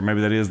else, or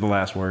maybe that is the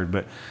last word.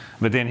 But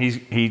then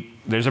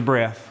there's a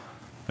breath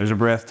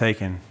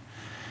taken,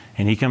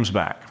 and he comes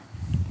back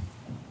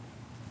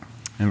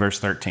in verse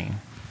 13.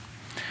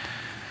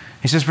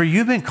 He says, "For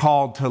you've been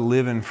called to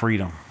live in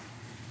freedom,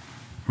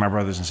 my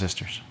brothers and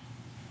sisters.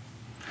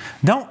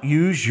 Don't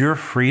use your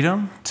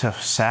freedom to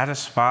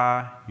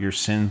satisfy your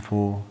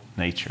sinful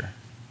nature.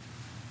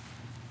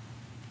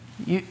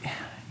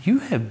 You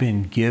have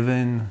been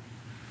given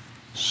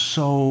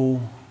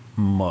so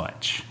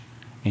much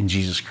in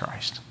Jesus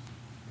Christ.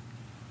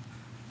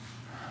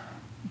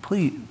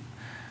 Please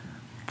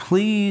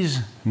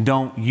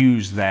don't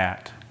use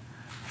that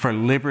for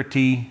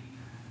liberty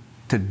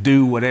to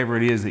do whatever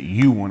it is that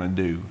you want to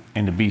do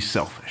and to be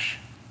selfish.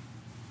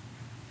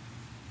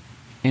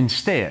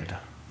 Instead,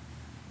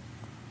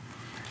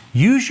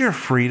 use your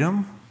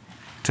freedom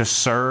to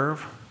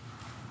serve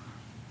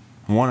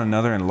one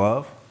another in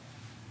love."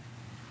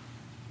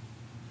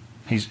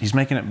 He's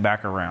making it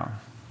back around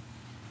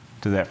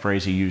to that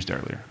phrase he used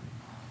earlier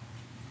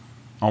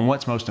on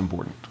what's most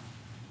important.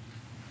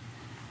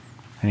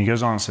 And he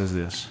goes on and says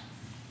this: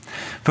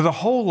 "For the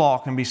whole law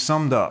can be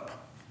summed up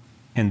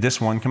in this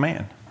one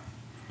command: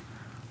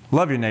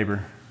 love your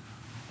neighbor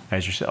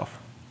as yourself.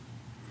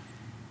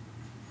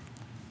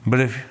 But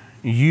if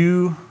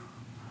you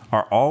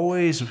are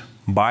always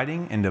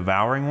biting and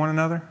devouring one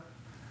another,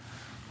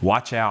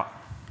 watch out.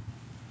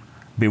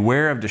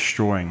 Beware of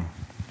destroying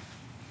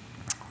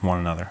one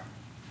another."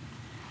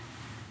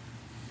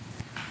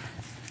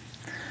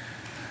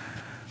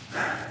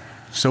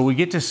 So we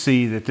get to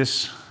see that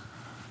this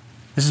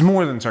is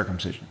more than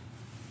circumcision.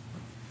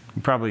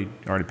 You probably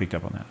already picked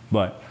up on that.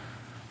 But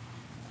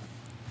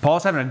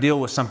Paul's having to deal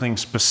with something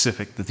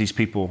specific that these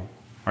people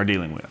are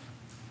dealing with.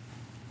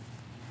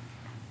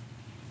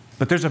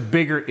 But there's a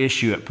bigger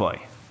issue at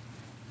play.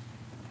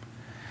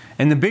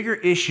 And the bigger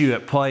issue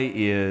at play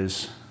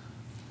is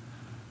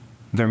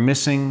they're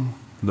missing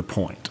the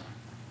point.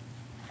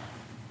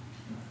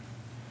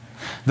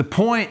 The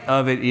point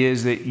of it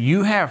is that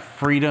you have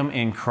freedom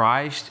in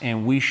Christ,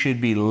 and we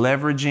should be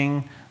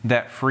leveraging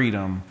that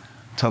freedom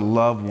to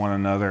love one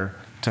another,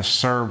 to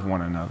serve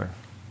one another.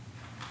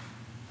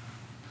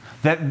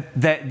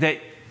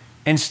 That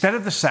instead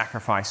of the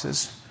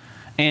sacrifices,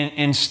 and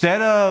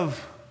instead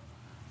of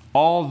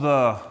all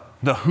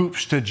the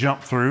hoops to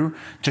jump through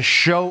to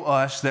show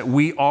us that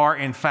we are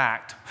in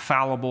fact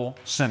fallible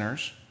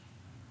sinners,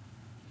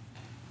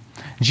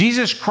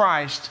 Jesus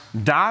Christ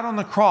died on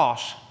the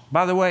cross.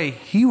 By the way,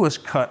 He was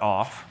cut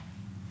off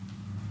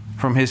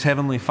from His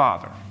Heavenly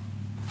Father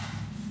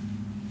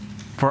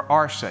for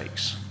our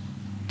sakes,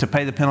 to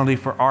pay the penalty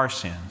for our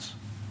sins.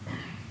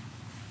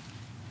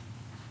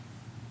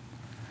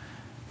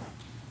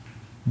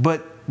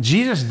 But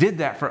Jesus did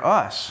that for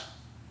us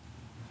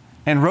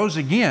and rose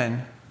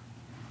again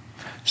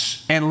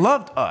and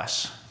loved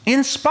us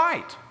in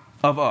spite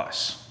of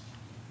us,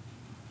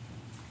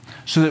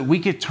 so that we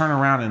could turn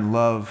around and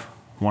love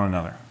one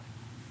another.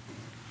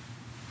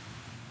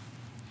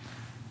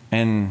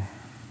 And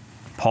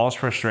Paul's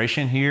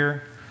frustration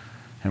here,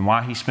 and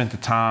why he spent the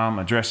time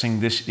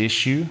addressing this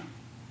issue,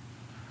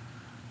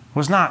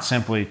 was not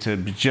simply to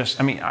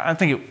just, I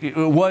think it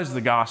was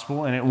the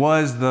gospel, and it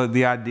was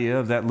the idea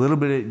of that little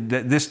bit,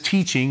 that this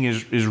teaching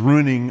is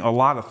ruining a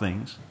lot of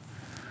things.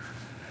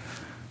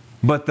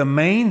 But the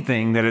main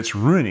thing that it's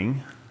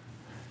ruining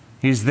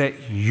is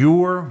that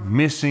you're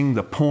missing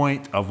the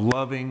point of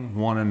loving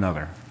one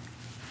another.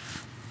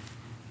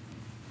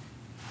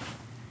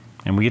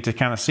 And we get to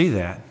kind of see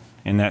that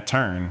in that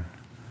turn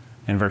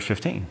in verse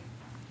 15.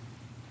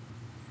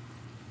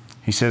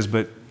 He says,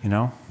 but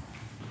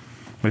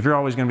if you're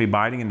always going to be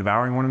biting and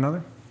devouring one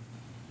another,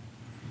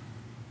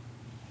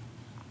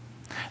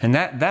 And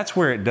that's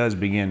where it does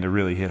begin to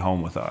really hit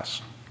home with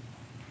us.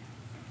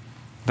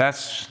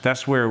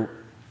 That's where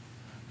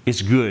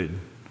it's good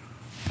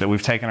that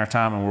we've taken our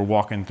time and we're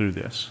walking through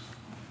this.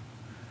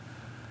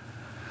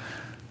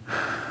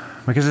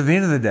 Because at the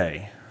end of the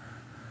day,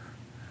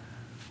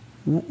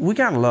 we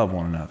got to love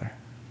one another,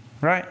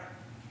 right?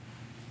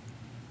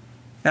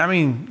 I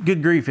mean,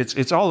 good grief,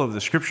 it's all over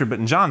the Scripture, but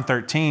in John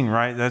 13,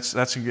 right,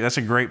 that's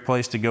a great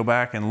place to go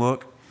back and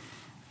look.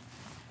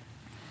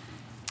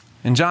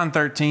 In John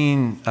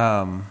 13,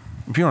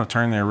 if you want to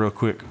turn there real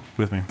quick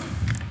with me.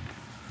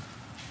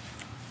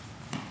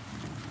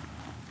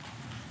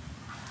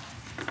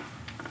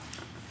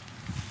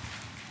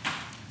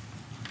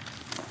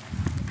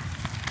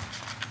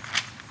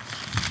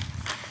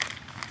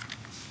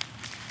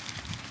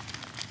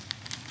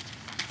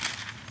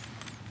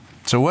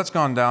 So what's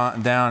gone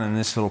down in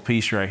this little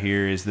piece right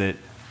here is that,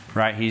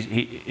 right,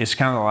 it's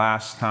kind of the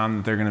last time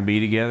that they're going to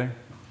be together,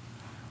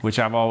 which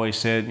I've always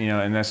said, you know,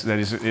 and that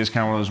is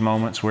kind of one of those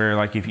moments where,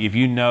 like, if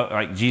you know,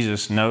 like,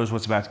 Jesus knows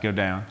what's about to go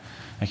down.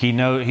 Like, he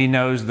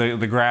knows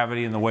the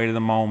gravity and the weight of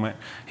the moment.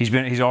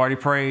 He's already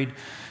prayed,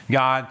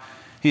 God,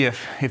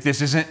 if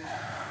there's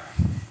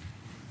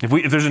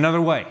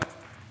another way,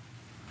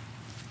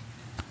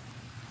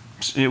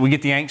 we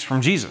get the angst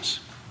from Jesus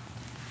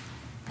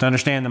to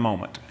understand the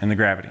moment and the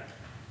gravity.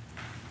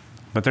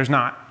 But there's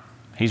not.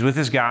 He's with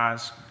his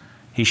guys.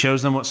 He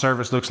shows them what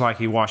service looks like.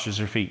 He washes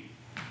their feet.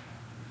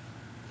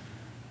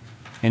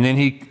 And then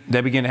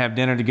they begin to have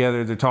dinner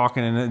together. They're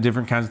talking and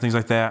different kinds of things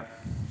like that.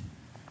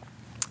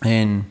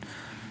 And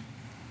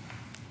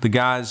the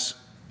guys,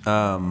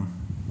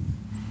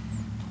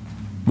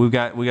 we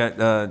got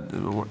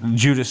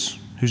Judas,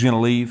 who's going to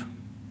leave.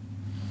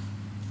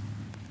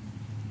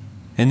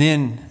 And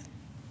then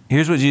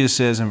here's what Jesus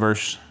says in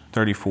verse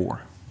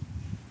 34.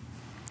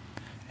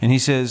 And he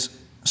says,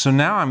 so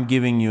now I'm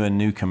giving you a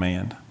new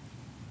command.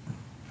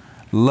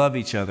 Love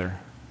each other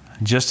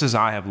just as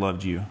I have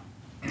loved you.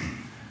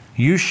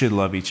 You should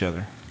love each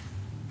other.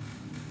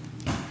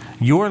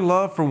 Your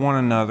love for one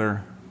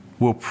another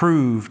will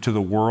prove to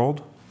the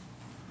world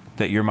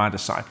that you're my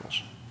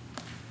disciples.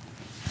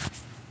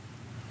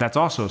 That's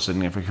also a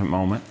significant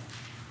moment,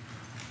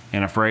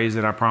 and a phrase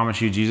that I promise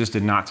you Jesus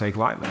did not take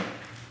lightly.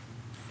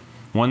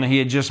 One that he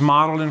had just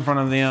modeled in front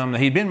of them,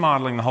 that he'd been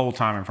modeling the whole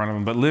time in front of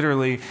them, but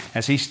literally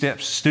as he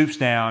stoops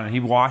down and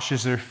he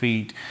washes their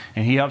feet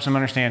and he helps them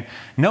understand,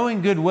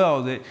 knowing good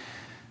well that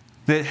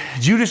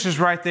Judas is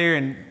right there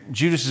and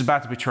Judas is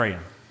about to betray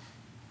him.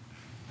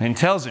 And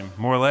tells him,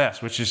 more or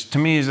less, which is, to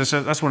me,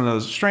 that's one of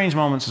those strange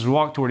moments as we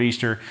walk toward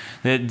Easter,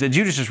 that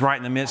Judas is right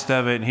in the midst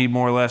of it, and he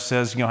more or less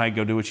says, hey,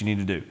 go do what you need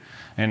to do.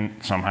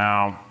 And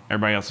somehow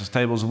everybody else's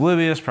table is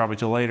oblivious, probably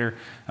till later,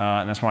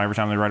 and that's why every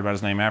time they write about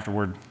his name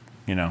afterward,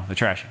 they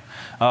trash him.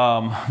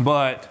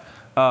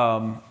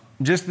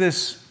 Just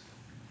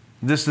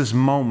this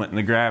moment and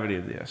the gravity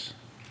of this.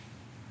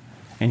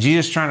 And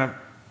Jesus trying to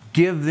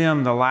give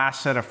them the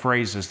last set of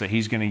phrases that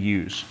he's going to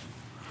use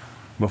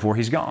before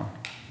he's gone.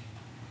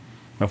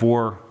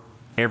 Before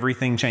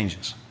everything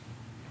changes.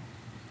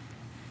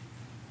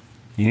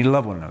 You need to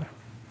love one another.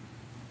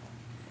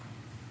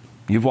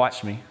 You've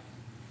watched me.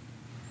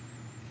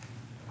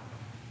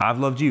 I've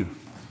loved you.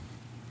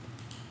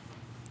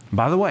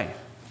 By the way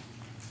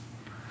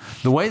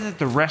that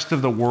the rest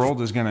of the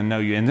world is going to know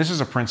you, and this is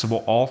a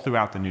principle all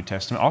throughout the New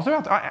Testament,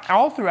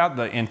 all throughout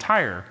the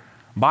entire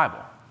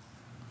Bible,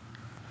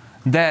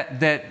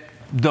 that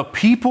the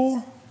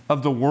people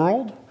of the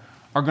world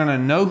are going to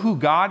know who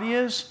God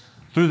is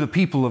through the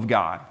people of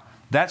God.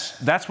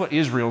 That's what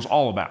Israel's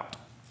all about.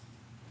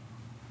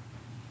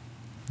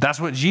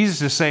 That's what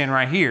Jesus is saying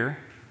right here.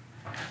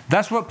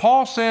 That's what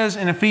Paul says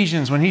in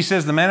Ephesians when he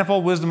says the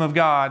manifold wisdom of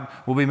God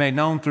will be made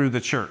known through the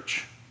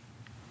church.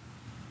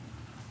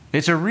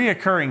 It's a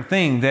reoccurring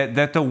thing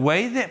that the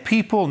way that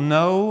people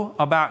know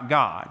about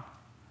God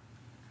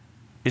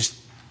is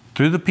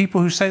through the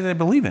people who say they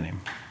believe in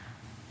Him.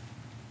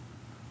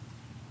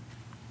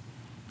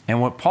 And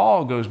what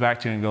Paul goes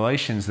back to in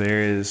Galatians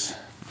there is,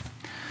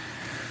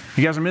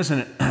 you guys are missing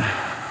it.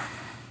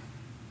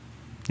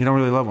 You don't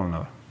really love one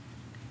another.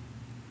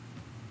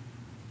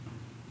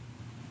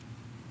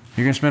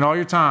 You're going to spend all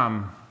your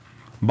time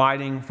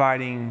biting,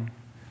 fighting,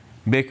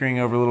 bickering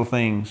over little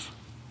things.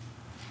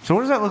 So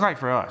what does that look like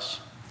for us?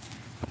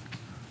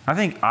 I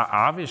think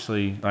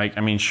obviously,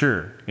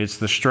 sure, it's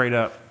the straight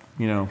up,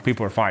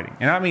 people are fighting.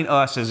 And I mean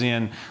us as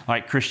in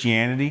like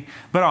Christianity,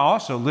 but I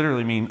also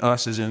literally mean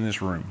us as in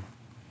this room.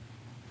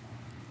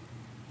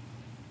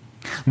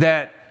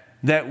 That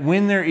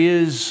when there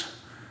is,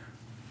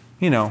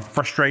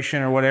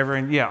 frustration or whatever,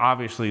 and yeah,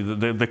 obviously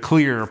the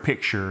clear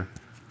picture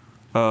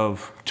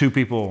of two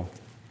people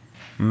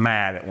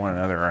mad at one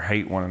another or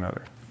hate one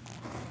another.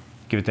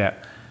 Give it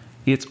that.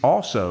 It's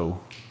also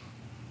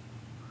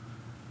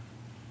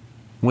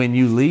when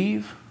you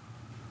leave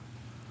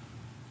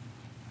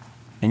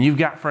and you've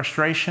got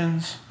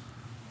frustrations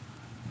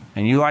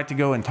and you like to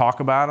go and talk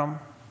about them,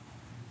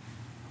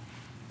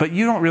 but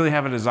you don't really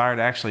have a desire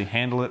to actually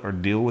handle it or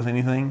deal with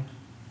anything.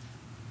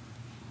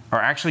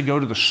 or actually go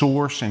to the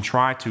source and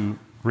try to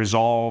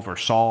resolve or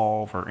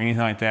solve or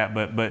anything like that.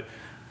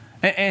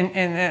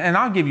 And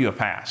I'll give you a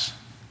pass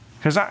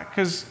because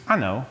I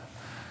know,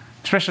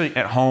 especially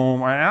at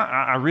home.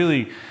 I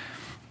really,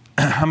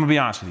 I'm gonna be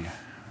honest with you.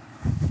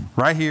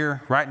 Right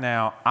here, right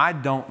now, I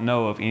don't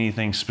know of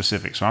anything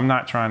specific, so I'm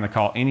not trying to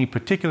call any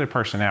particular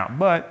person out,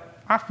 but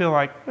I feel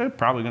like they're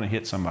probably going to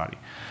hit somebody.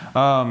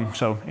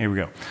 So here we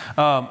go.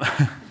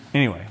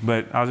 Anyway,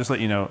 but I'll just let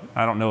you know,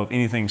 I don't know of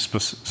anything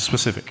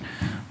specific,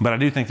 but I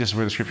do think this is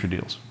where the Scripture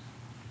deals.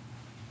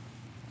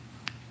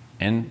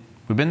 And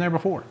we've been there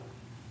before.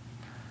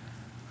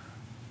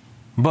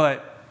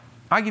 But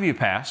I give you a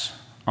pass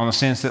on the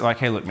sense that, like,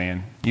 hey, look,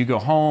 man, you go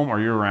home or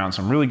you're around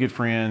some really good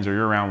friends or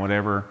you're around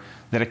whatever,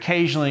 that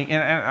occasionally,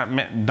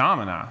 and Dom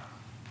and I,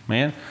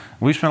 man,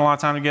 we spent a lot of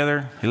time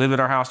together. He lived at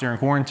our house during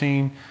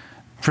quarantine.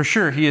 For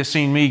sure, he has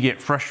seen me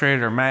get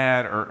frustrated or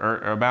mad or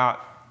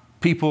about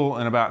people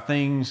and about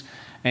things.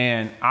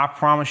 And I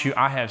promise you,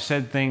 I have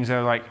said things that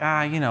are like,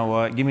 you know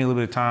what, give me a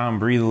little bit of time,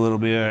 breathe a little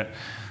bit.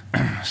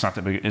 It's not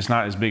that big. It's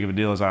not as big of a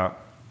deal as I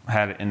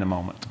had it in the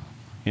moment,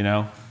 you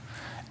know?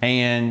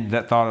 And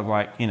that thought of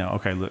like, you know,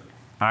 okay, look,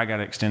 I got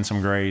to extend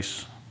some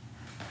grace.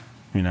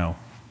 You know,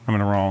 I'm in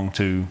the wrong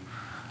too.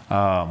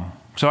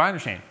 So I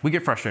understand. We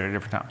get frustrated at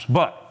different times.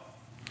 But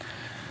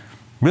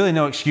really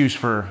no excuse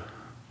for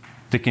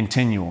the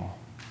continual.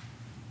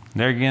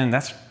 There again,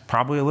 that's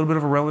probably a little bit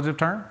of a relative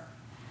term.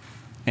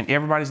 And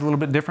everybody's a little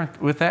bit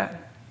different with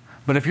that.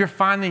 But if you're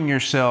finding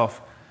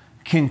yourself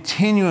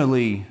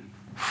continually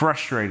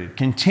frustrated,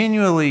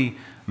 continually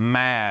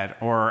mad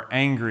or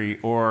angry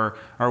or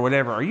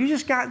whatever, or you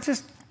just got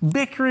just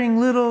bickering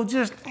little,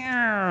 just, you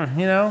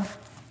know,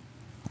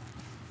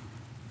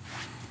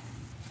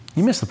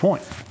 you miss the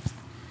point.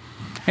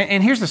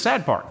 And here's the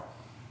sad part.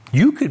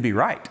 You could be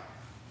right.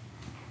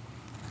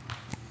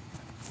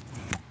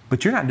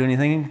 But you're not doing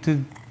anything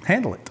to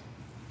handle it.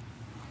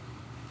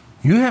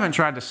 You haven't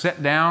tried to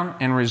sit down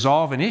and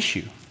resolve an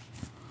issue.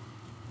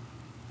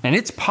 And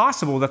it's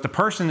possible that the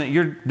person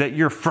that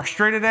you're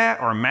frustrated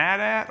at or mad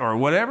at or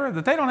whatever,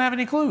 that they don't have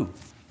any clue.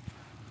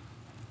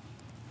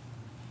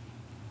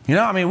 You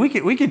know, I mean, we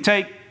could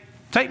take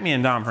me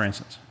and Dom, for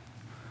instance.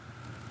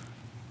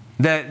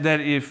 That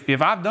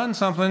if I've done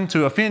something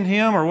to offend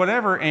him or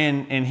whatever,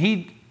 and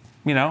he,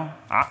 you know,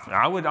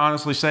 I would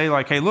honestly say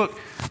like, hey, look,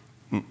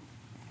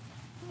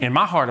 in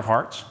my heart of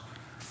hearts,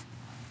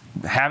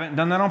 haven't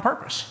done that on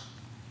purpose.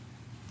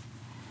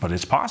 But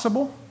it's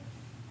possible.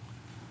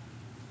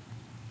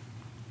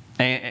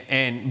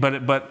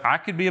 But I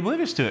could be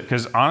oblivious to it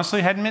because honestly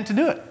I hadn't meant to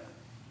do it.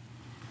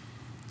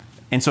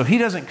 And so he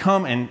doesn't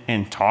come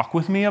and talk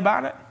with me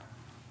about it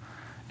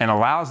and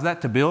allows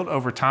that to build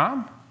over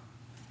time.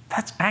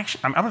 That's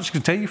actually, I'm just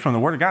going to tell you from the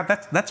Word of God,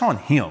 that's on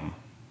him.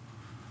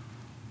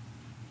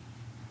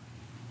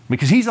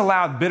 Because he's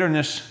allowed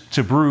bitterness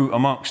to brew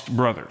amongst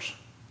brothers.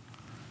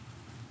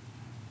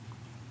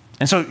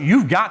 And so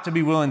you've got to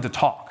be willing to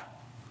talk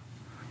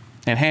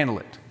and handle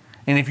it.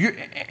 And if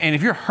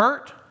you're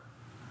hurt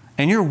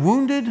and you're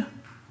wounded,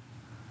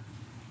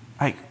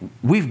 like,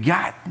 we've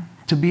got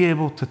to be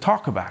able to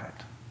talk about it.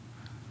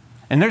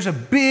 And there's a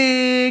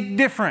big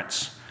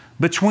difference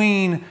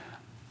between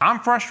I'm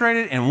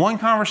frustrated and one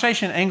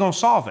conversation ain't going to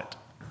solve it.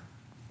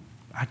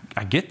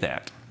 I get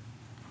that.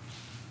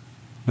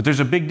 But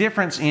there's a big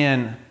difference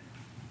in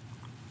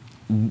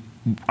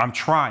I'm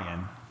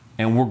trying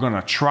and we're going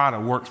to try to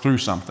work through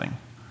something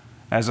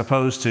as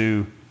opposed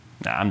to,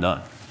 nah, I'm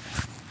done.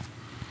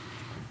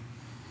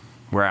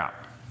 We're out.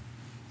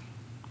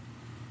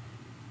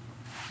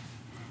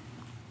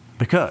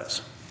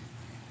 Because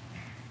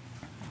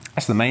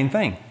that's the main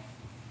thing.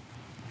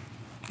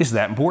 It's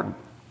that important.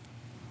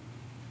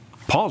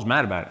 Paul's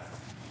mad about it.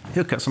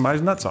 He'll cut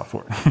somebody's nuts off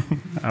for it.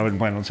 I wouldn't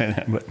plan on saying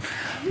that, but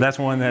that's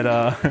one that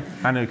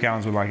I knew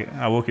Callens would like it.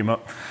 I woke him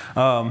up.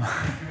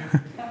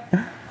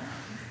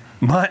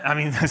 But, I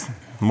mean, that's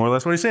more or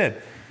less what he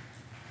said.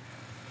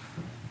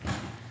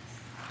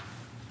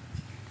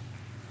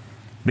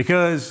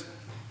 Because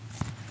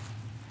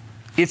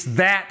it's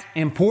that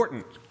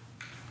important.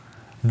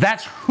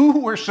 That's who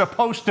we're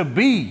supposed to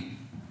be.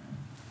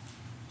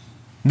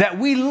 That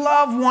we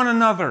love one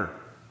another.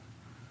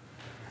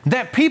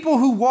 That people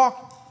who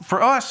walk,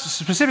 for us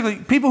specifically,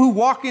 people who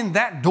walk in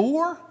that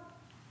door,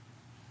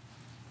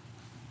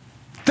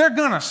 they're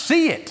going to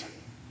see it.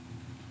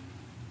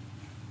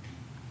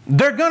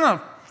 They're going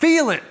to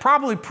feel it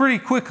probably pretty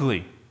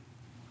quickly.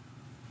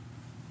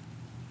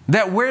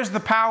 That where's the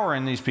power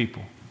in these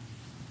people?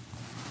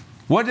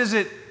 What does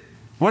it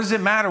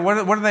matter? What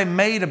are they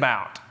made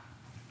about?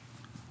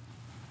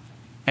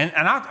 And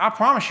I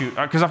promise you,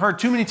 because I've heard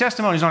too many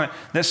testimonies on it,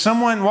 that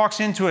someone walks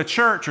into a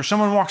church or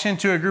someone walks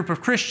into a group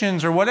of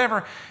Christians or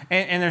whatever,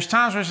 and there's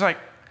times where it's like,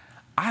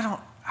 I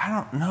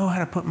don't know how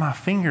to put my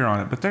finger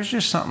on it, but there's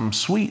just something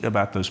sweet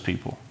about those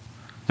people.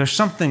 There's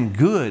something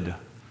good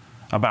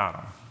about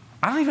them.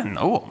 I don't even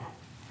know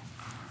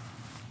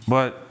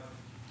them.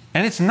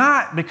 And it's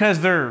not because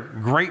they're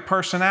great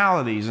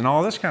personalities and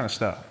all this kind of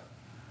stuff.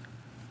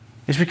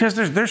 It's because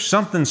there's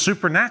something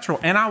supernatural.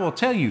 And I will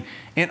tell you,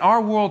 in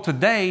our world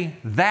today,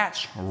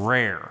 that's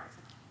rare.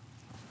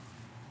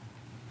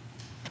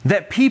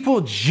 That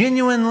people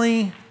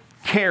genuinely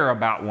care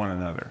about one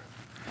another.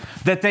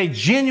 That they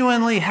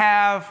genuinely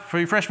have, for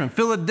you freshmen,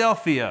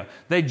 Philadelphia,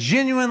 they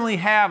genuinely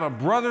have a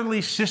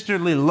brotherly,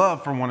 sisterly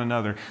love for one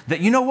another.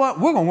 That, you know what?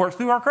 We're going to work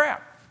through our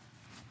crap.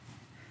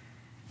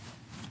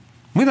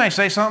 We may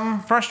say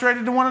something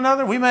frustrated to one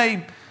another. We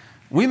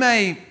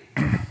may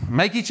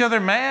make each other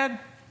mad.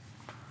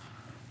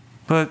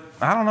 But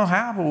I don't know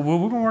how, but we're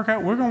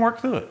going to work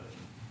through it.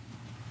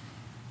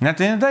 And at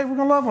the end of the day, we're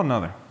going to love one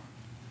another.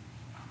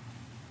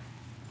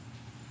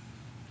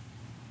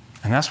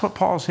 And that's what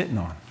Paul's hitting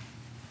on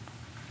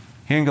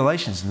here in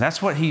Galatians. And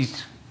that's what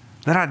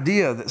that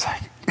idea that's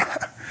like,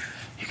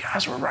 you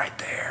guys were right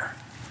there.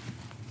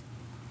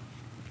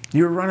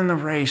 You were running the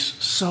race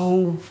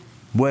so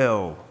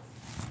well.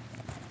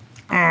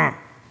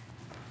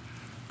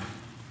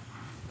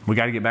 We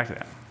got to get back to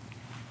that.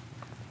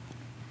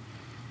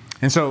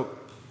 And so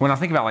when I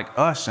think about like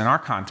us and our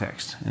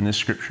context in this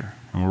scripture,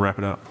 and we'll wrap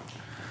it up.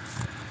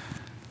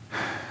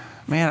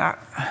 Man,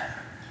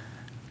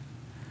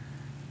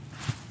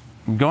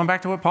 going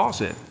back to what Paul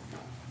said.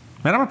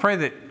 Man, I'm going to pray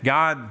that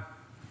God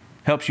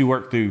helps you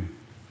work through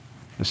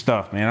the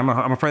stuff, man. I'm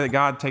going to pray that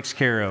God takes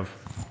care of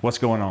what's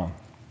going on.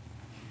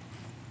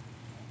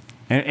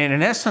 And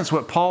in essence,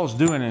 what Paul's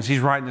doing is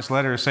he's writing this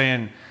letter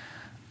saying,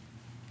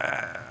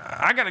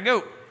 I got to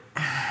go.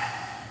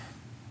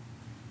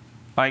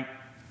 Like,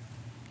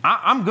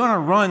 I'm going to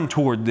run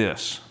toward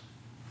this.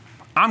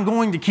 I'm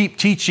going to keep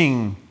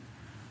teaching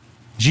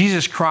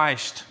Jesus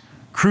Christ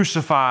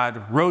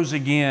crucified, rose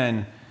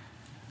again,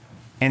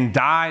 and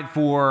died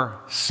for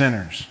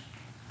sinners.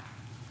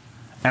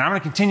 And I'm going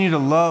to continue to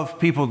love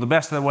people the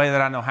best of the way that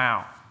I know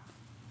how.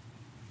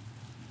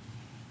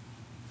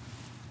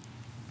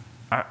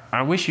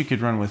 I wish you could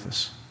run with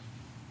us.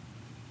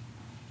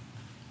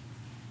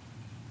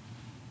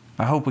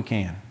 I hope we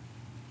can.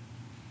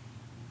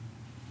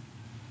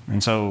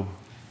 And so,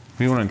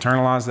 we want to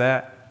internalize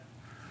that.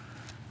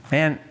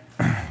 And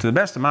to the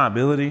best of my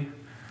ability,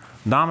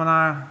 Dom and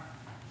I,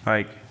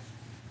 we're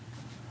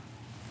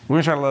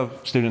going to try to love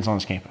students on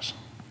this campus.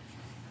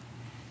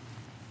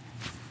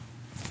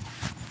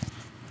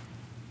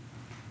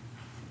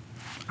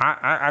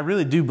 I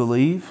really do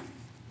believe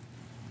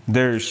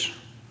there's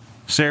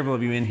several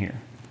of you in here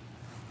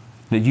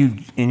that you,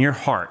 in your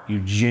heart, you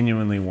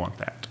genuinely want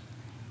that.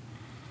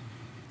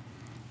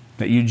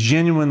 That you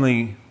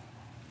genuinely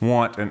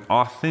want an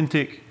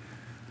authentic,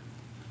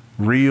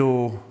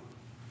 real,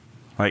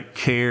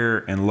 care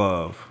and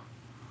love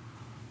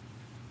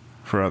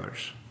for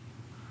others.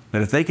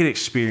 That if they could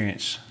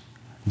experience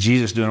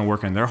Jesus doing a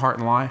work in their heart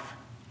and life,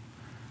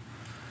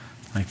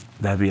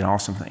 that'd be an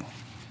awesome thing.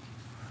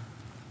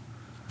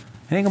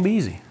 It ain't gonna be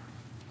easy.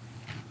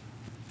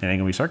 It ain't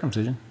gonna be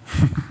circumcision.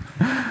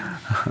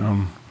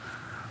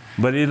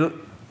 But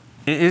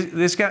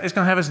it's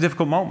gonna have its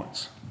difficult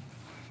moments.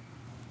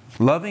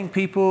 Loving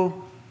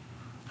people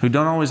who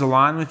don't always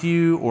align with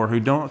you or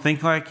who don't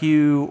think like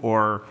you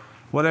or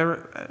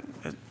whatever,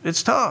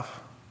 it's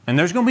tough. And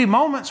there's going to be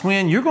moments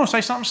when you're going to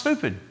say something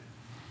stupid.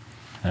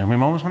 And there'll be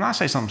moments when I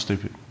say something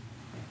stupid.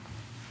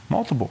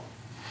 Multiple.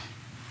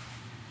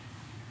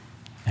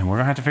 And we're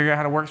going to have to figure out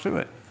how to work through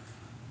it.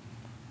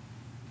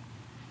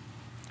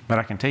 But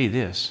I can tell you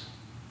this,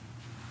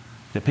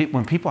 that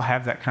when people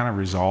have that kind of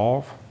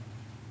resolve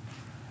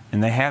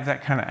and they have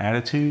that kind of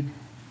attitude,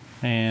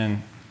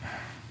 man,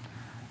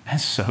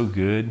 that's so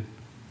good.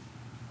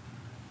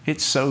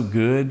 It's so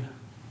good.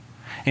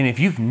 And if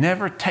you've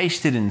never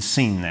tasted and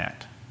seen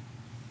that,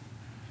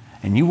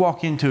 and you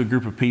walk into a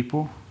group of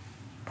people,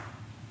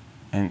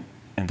 and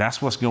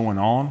that's what's going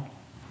on,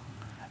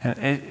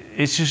 and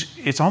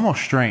it's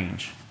almost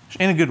strange,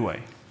 in a good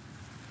way,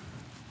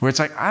 where it's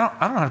like, I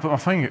don't know how to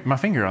put my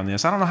finger on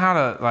this. I don't know how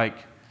to, I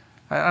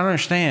don't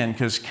understand,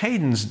 because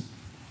Caden's,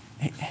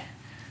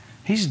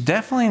 he's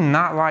definitely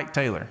not like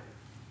Taylor.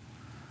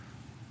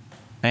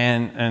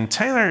 And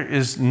Taylor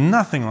is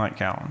nothing like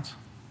Callens.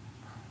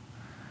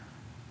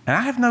 And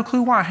I have no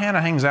clue why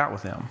Hannah hangs out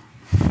with them.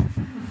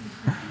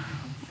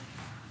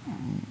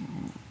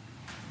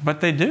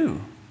 But they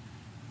do.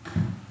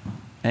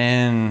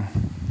 And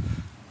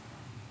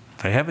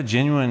they have a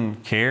genuine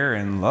care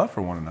and love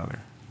for one another.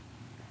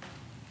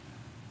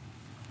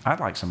 I'd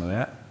like some of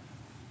that.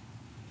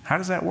 How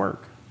does that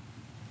work?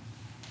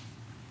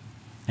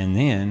 And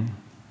then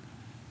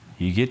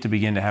you get to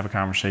begin to have a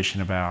conversation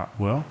about,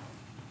 well,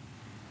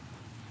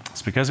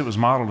 it's because it was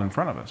modeled in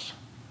front of us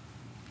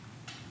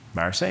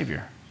by our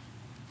Savior.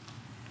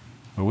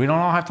 But we don't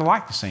all have to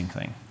like the same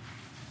thing.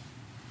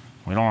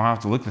 We don't all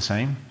have to look the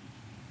same.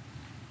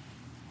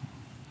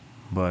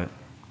 But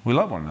we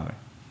love one another.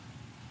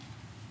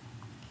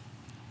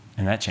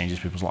 And that changes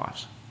people's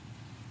lives.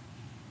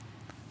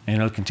 And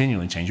it'll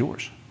continually change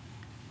yours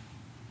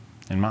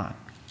and mine.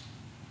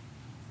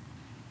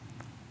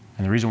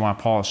 And the reason why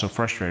Paul is so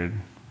frustrated,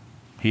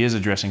 he is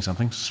addressing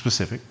something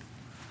specific,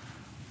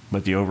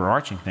 but the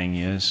overarching thing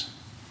is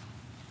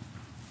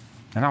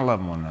They're not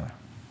loving one another.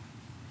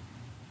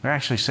 They're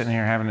actually sitting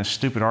here having this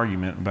stupid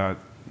argument about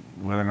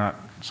whether or not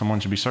someone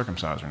should be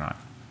circumcised or not.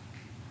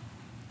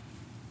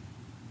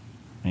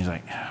 And he's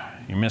like,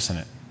 you're missing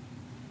it.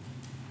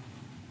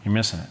 You're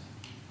missing it.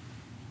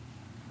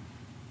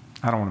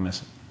 I don't want to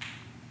miss it.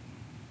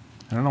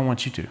 And I don't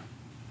want you to.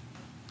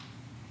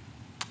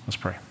 Let's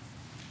pray.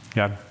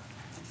 God,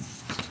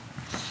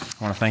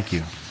 I want to thank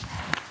you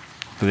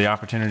for the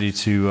opportunity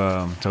to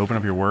open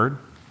up your word.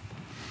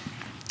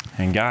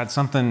 And God,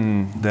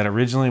 something that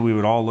originally we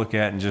would all look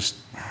at and just,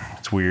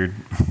 it's weird.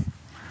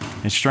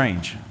 It's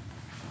strange.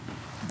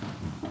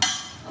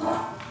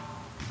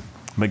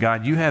 But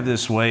God, you have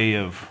this way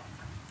of,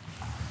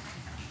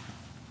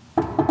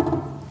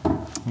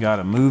 God,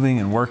 of moving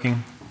and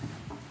working.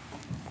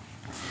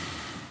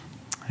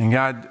 And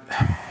God,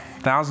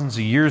 thousands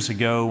of years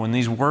ago when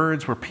these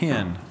words were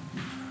penned,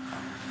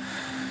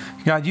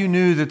 God, you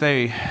knew that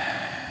they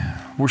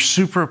were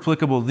super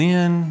applicable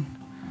then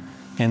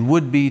and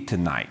would be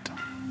tonight.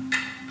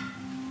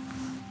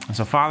 And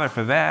so, Father,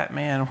 for that,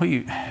 man,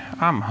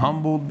 I'm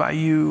humbled by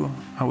you.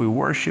 We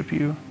worship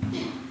you.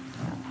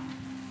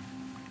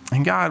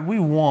 And God, we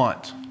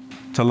want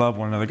to love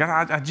one another.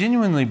 God, I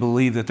genuinely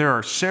believe that there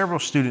are several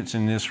students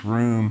in this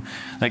room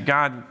that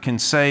God can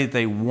say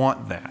they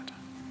want that.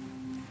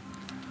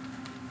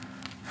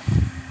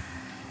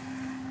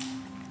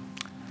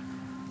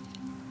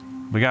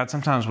 But God,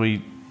 sometimes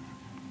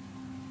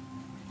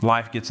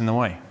life gets in the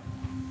way.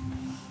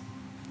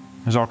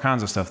 There's all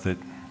kinds of stuff that,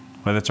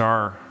 whether it's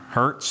our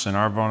hurts and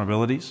our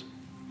vulnerabilities,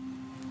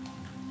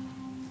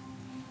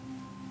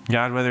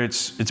 God, whether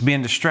it's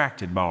being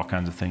distracted by all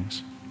kinds of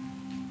things.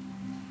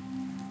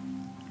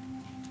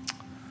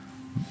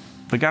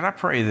 But God, I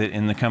pray that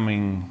in the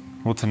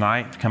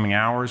tonight, the coming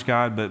hours,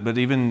 God, but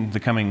even the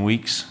coming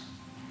weeks,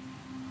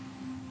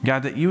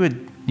 God, that you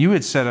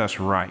would set us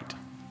right.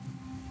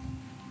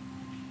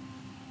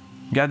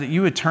 God, that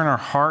you would turn our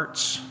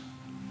hearts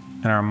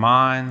and our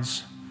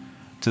minds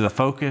to the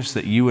focus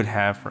that you would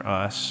have for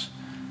us,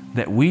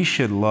 that we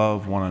should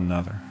love one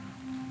another.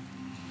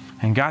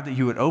 And God, that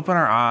you would open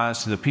our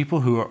eyes to the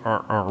people who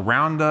are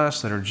around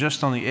us that are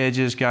just on the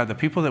edges. God, the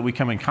people that we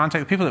come in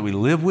contact with, the people that we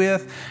live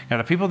with, God,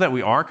 the people that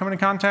we are coming in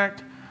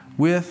contact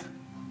with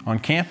on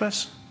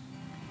campus.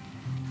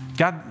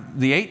 God,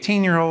 the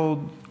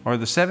 18-year-old or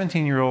the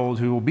 17-year-old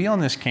who will be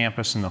on this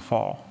campus in the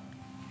fall.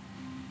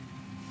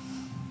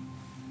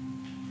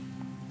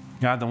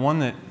 God, the one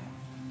that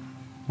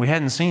we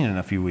hadn't seen in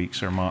a few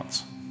weeks or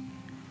months.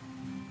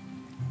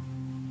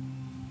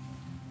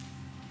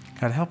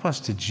 God, help us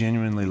to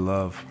genuinely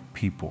love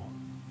people.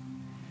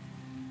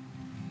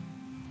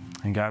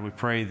 And God, we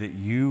pray that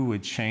you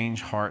would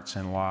change hearts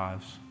and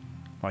lives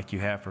like you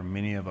have for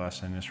many of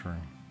us in this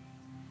room.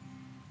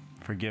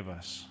 Forgive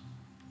us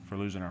for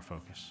losing our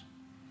focus.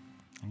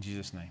 In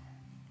Jesus' name,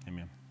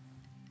 amen.